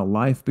about how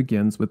life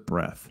begins with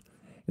breath.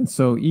 And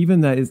so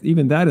even that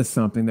is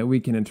something that we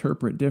can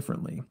interpret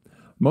differently.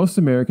 Most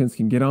Americans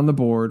can get on the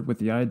board with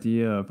the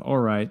idea of, all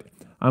right,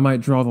 I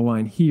might draw the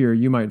line here,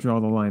 you might draw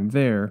the line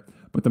there,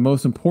 but the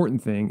most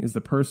important thing is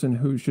the person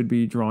who should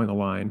be drawing the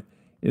line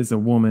is a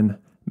woman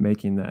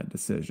making that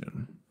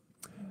decision.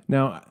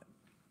 Now,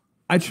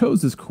 I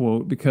chose this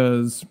quote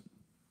because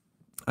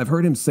I've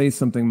heard him say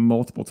something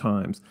multiple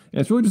times, and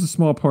it's really just a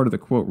small part of the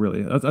quote,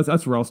 really.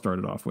 That's where I'll start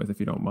it off with, if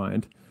you don't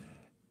mind.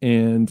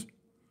 And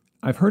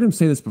I've heard him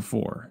say this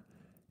before,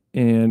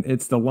 and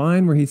it's the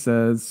line where he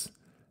says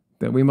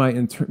that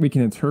we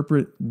can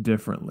interpret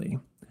differently.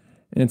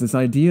 And it's this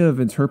idea of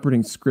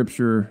interpreting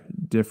Scripture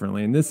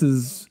differently. And this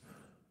is,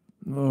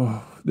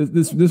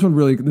 this one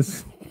really,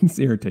 this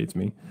irritates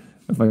me.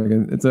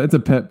 It's a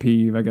pet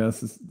peeve, I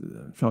guess.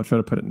 I'll try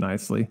to put it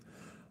nicely.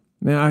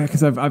 Man,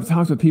 because I've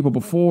talked with people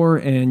before,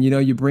 and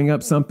you bring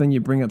up something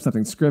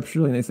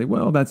scripturally, and they say,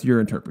 "Well, that's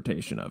your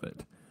interpretation of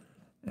it."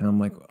 And I'm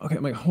like,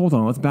 "Okay, hold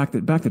on, let's back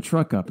the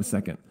truck up a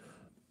second.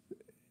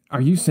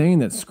 Are you saying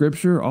that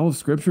all of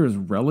Scripture, is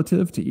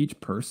relative to each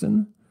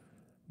person?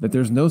 That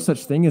there's no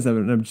such thing as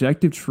an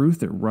objective truth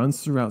that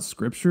runs throughout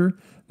Scripture?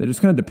 That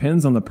just kind of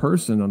depends on the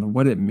person, on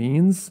what it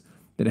means?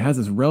 That it has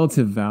this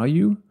relative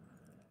value?"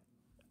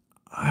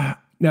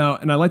 Now,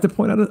 and I like to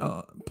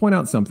point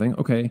out something.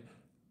 Okay.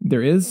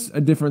 There is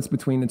a difference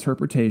between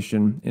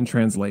interpretation and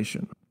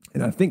translation.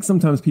 And I think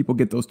sometimes people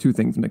get those two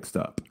things mixed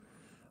up.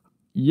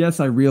 Yes,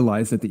 I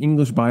realize that the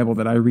English Bible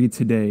that I read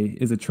today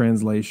is a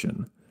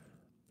translation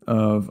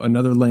of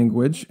another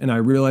language. And I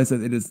realize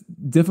that it is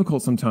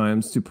difficult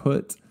sometimes to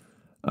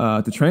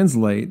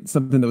translate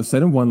something that was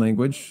said in one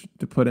language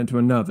to put into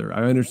another.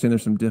 I understand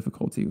there's some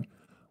difficulty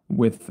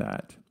with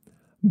that.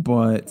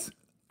 But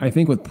I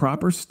think with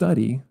proper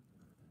study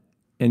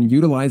and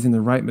utilizing the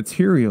right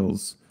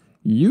materials,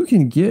 you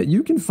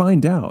can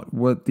find out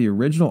what the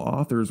original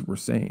authors were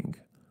saying.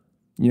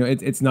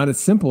 It's not as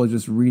simple as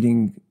just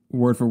reading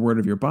word for word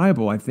of your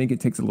Bible. I think it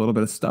takes a little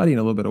bit of study and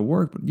a little bit of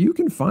work, but you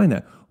can find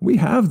that. We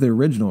have the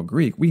original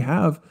Greek. We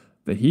have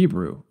the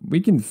Hebrew. We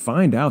can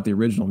find out the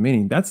original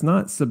meaning. That's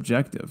not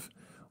subjective.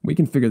 We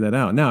can figure that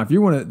out. Now, if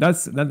you want to,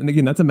 that's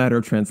a matter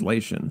of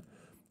translation.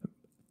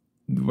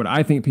 What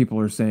I think people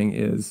are saying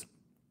is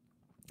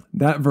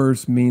that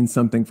verse means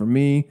something for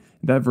me.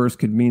 That verse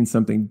could mean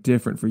something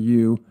different for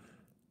you.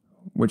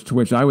 To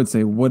which I would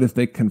say, what if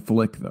they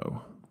conflict,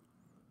 though?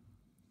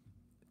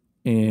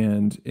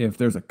 And if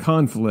there's a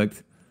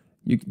conflict,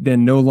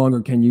 then no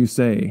longer can you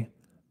say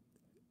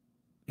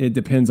it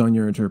depends on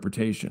your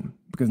interpretation,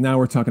 because now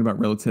we're talking about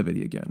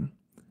relativity again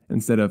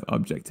instead of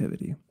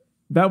objectivity.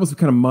 That was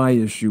kind of my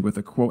issue with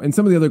the quote and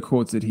some of the other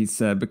quotes that he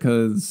said,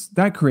 because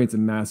that creates a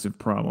massive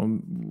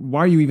problem. Why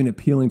are you even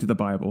appealing to the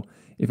Bible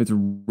if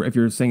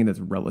you're saying that's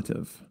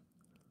relative?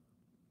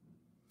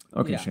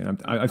 Okay, yeah. Shane,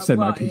 I've said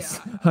my piece.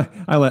 Yeah.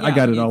 I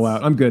got it all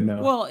out. I'm good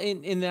now. Well,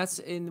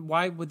 and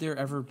why would there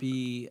ever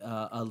be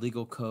a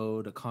legal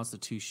code, a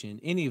constitution,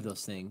 any of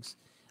those things?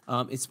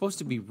 It's supposed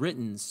to be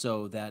written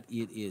so that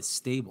it is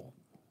stable.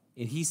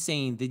 And he's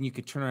saying then you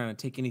could turn around and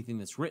take anything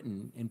that's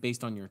written and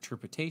based on your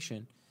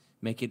interpretation,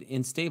 make it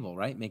unstable,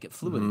 right? Make it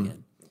fluid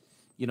again.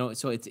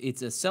 So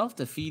it's a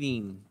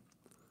self-defeating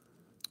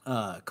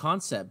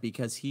concept,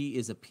 because he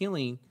is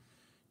appealing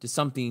to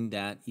something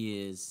that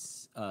is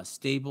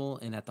stable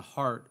and at the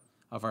heart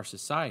of our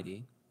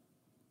society,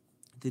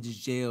 the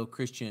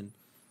Judeo-Christian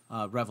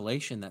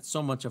revelation that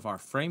so much of our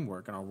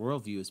framework and our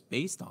worldview is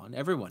based on.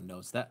 Everyone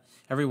knows that.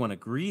 Everyone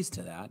agrees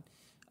to that.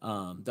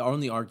 The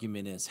only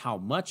argument is how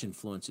much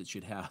influence it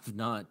should have,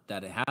 not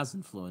that it has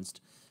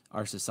influenced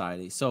our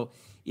society. So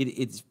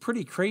it's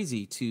pretty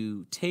crazy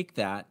to take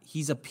that.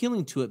 He's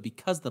appealing to it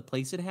because of the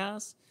place it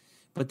has,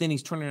 but then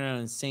he's turning around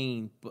and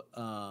saying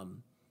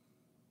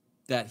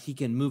that he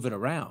can move it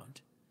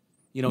around.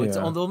 It's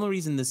the only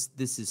reason this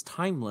is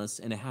timeless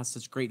and it has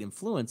such great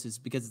influence is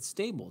because it's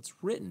stable, it's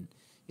written,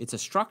 it's a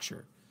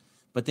structure.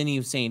 But then he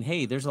was saying,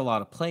 hey, there's a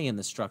lot of play in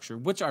the structure,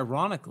 which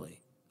ironically,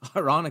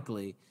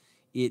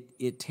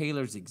 it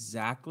tailors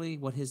exactly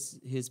what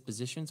his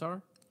positions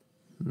are.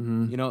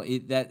 You know,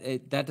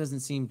 that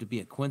doesn't seem to be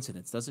a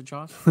coincidence, does it,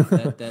 Josh?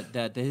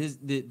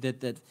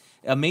 that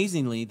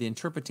amazingly, the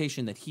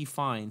interpretation that he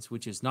finds,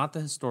 which is not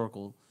the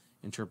historical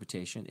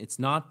interpretation, it's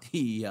not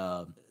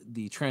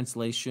the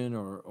translation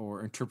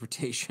or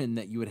interpretation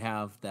that you would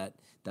have that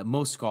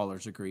most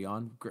scholars agree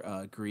on,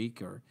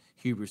 Greek or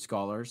Hebrew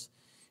scholars,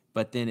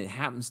 but then it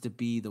happens to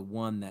be the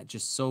one that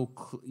just so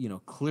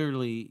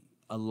clearly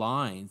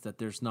aligns that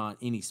there's not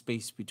any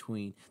space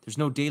between, there's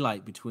no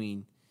daylight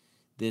between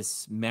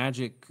this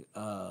magic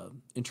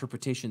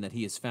interpretation that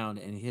he has found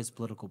and his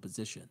political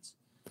positions.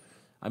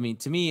 I mean,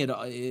 to me,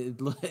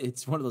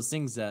 it's one of those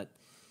things that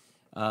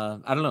I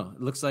don't know.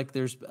 It looks like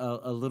there's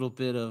a little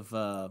bit of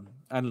I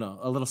don't know,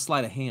 a little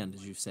sleight of hand,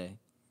 as you say.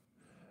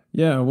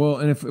 Yeah, well,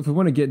 and if we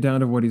want to get down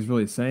to what he's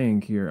really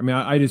saying here, I mean,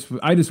 I just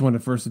want to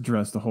first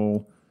address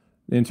the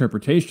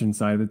interpretation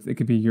side of it. It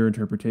could be your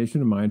interpretation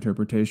and my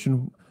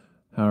interpretation,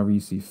 however you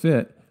see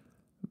fit.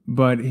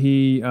 But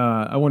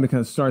I want to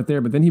kind of start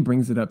there, but then he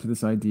brings it up to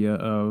this idea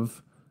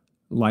of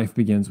life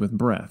begins with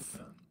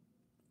breath.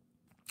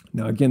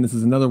 Now, again, this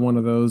is another one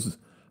of those,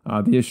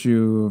 the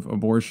issue of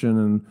abortion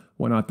and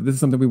whatnot. This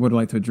is something we would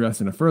like to address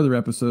in a further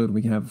episode.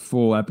 We can have a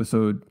full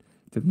episode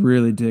to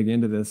really dig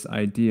into this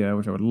idea,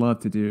 which I would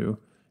love to do,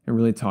 and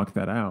really talk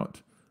that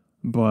out.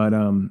 But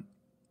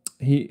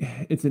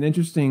it's an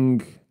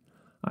interesting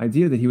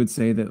idea that he would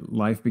say that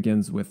life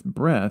begins with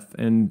breath,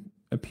 and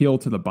appeal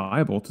to the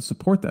Bible to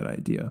support that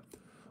idea.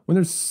 When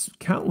there's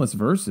countless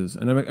verses,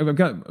 and I've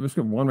just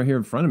got one right here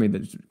in front of me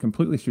that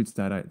completely shoots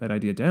that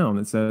idea down.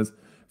 It says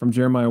from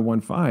Jeremiah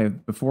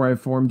 1:5, "Before I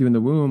formed you in the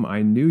womb,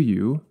 I knew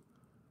you."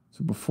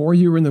 So before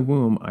you were in the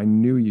womb, I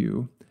knew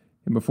you,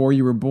 and before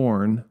you were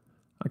born,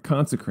 I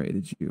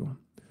consecrated you.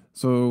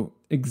 So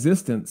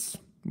existence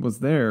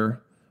was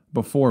there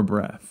before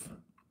breath,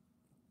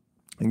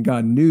 and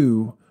God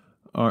knew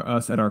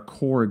us at our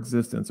core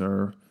existence,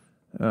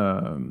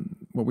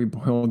 what we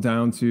boil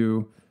down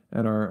to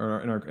at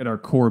our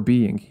core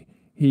being.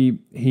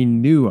 He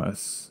knew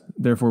us,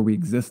 therefore we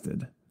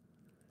existed.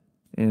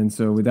 And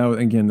so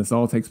again, this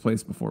all takes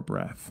place before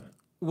breath.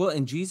 Well,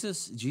 and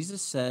Jesus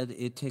said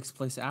it takes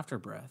place after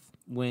breath.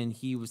 When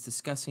he was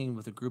discussing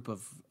with a group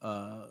of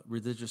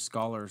religious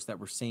scholars that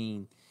were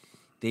saying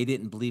they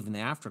didn't believe in the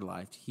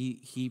afterlife,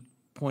 he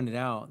pointed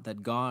out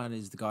that God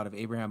is the God of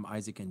Abraham,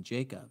 Isaac, and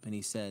Jacob. And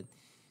he said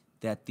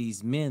that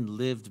these men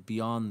lived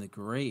beyond the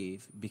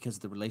grave because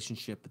of the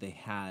relationship they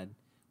had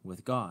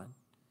with God.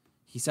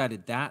 He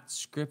cited that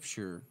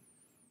scripture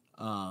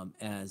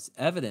as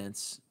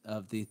evidence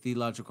of the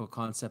theological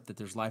concept that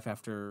there's life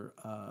after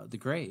the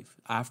grave,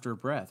 after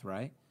breath,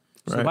 right?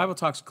 So the Bible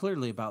talks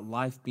clearly about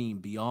life being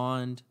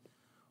beyond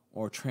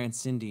or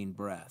transcending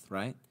breath,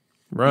 right?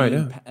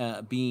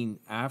 Right, being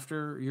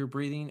after you're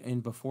breathing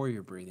and before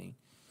you're breathing.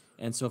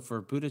 And so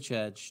for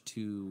Buttigieg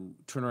to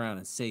turn around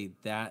and say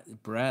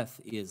that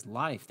breath is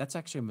life, that's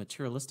actually a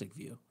materialistic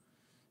view.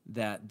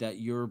 That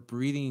you're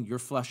breathing, your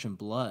flesh and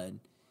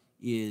blood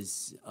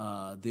is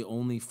the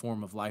only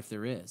form of life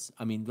there is.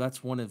 I mean,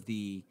 that's one of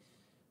the,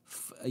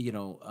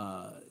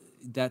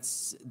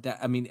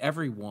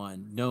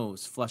 everyone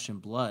knows flesh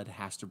and blood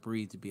has to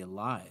breathe to be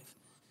alive.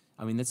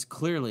 I mean, that's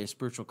clearly a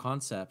spiritual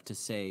concept to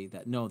say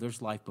that, no,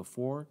 there's life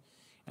before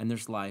and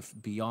there's life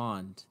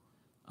beyond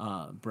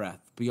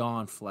breath,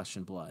 beyond flesh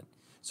and blood.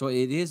 So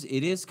it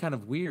is kind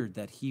of weird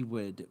that he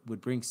would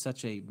bring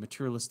such a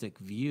materialistic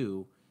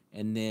view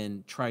and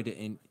then try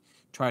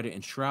to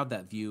enshroud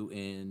that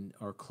view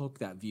or cloak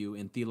that view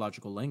in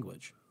theological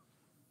language.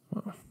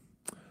 Well,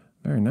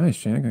 very nice,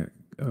 Shane. I got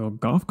a little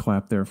golf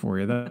clap there for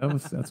you.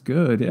 That's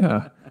good.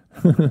 Yeah,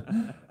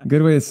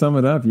 good way to sum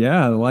it up.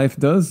 Yeah, life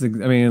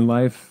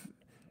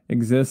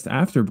exists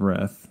after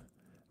breath.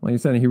 Like you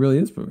said, he really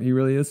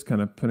is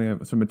kind of putting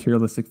up some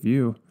materialistic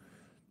view.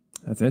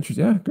 That's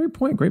interesting. Yeah, great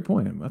point.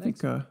 I think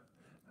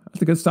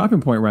that's a good stopping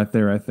point right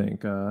there. I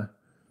think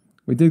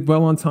we did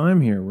well on time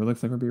here. It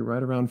looks like we'll be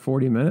right around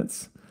 40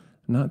 minutes.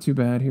 Not too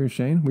bad here,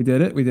 Shane. We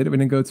did it. We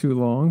didn't go too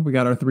long. We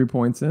got our 3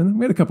 points in.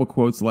 We had a couple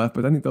quotes left,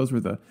 but I think those were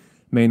the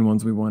main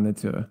ones we wanted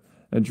to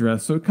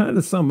address. So kind of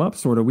to sum up,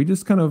 sort of,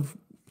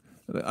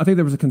 I think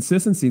there was a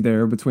consistency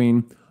there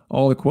between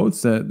all the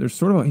quotes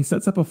that he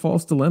sets up a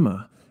false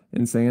dilemma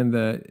in saying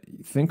that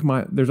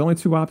there's only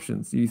two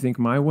options. You think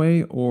my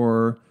way,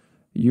 or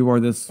you are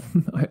this,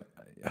 I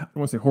don't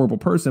want to say horrible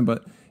person,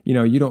 but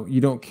you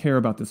don't care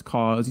about this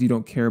cause. You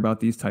don't care about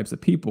these types of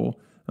people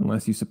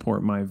unless you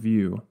support my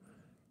view.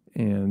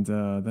 And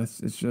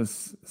it's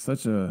just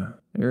such a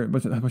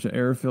bunch of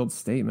error-filled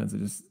statements.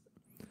 It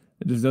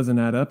just doesn't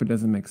add up. It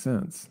doesn't make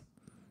sense.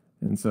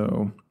 And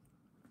so,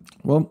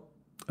 well,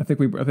 I think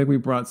we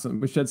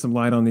shed some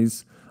light on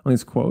these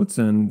quotes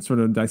and sort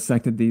of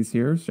dissected these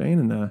here, Shane.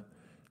 And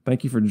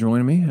thank you for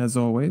joining me as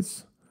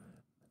always.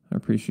 I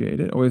appreciate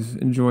it. Always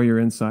enjoy your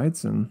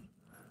insights. And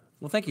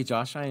well, thank you,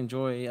 Josh. I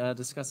enjoy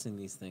discussing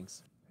these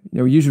things.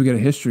 We usually get a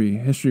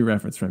history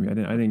reference from you. I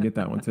didn't get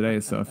that one today,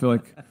 so I feel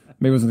like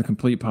maybe it wasn't a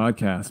complete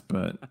podcast,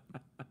 but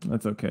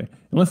that's okay.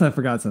 Unless I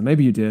forgot something.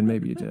 Maybe you did. I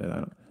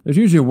don't. There's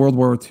usually a World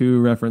War II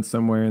reference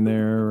somewhere in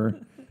there, or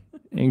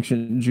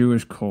ancient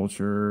Jewish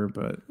culture,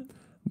 but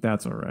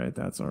that's all right.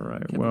 That's all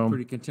right. Kept it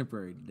pretty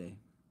contemporary today.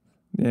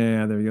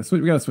 Yeah, there you go. So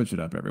we got to switch it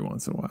up every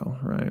once in a while,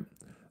 right?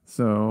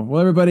 So,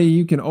 well, everybody,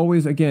 you can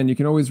always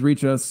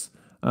reach us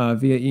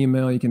via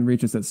email. You can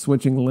reach us at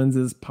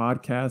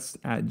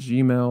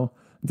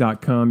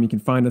switchinglensespodcast@gmail.com. You can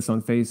find us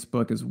on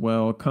Facebook as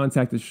well.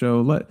 Contact the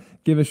show.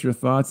 Give us your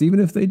thoughts, even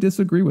if they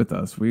disagree with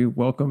us. We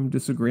welcome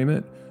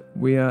disagreement.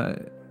 We,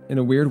 in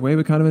a weird way,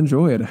 we kind of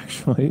enjoy it,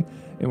 actually,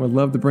 and would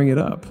love to bring it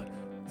up.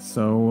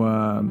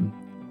 So,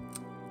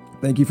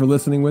 thank you for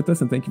listening with us,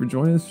 and thank you for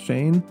joining us,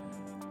 Shane.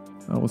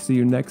 We'll see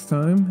you next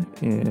time,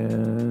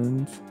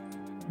 and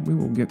we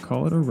will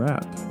call it a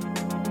wrap.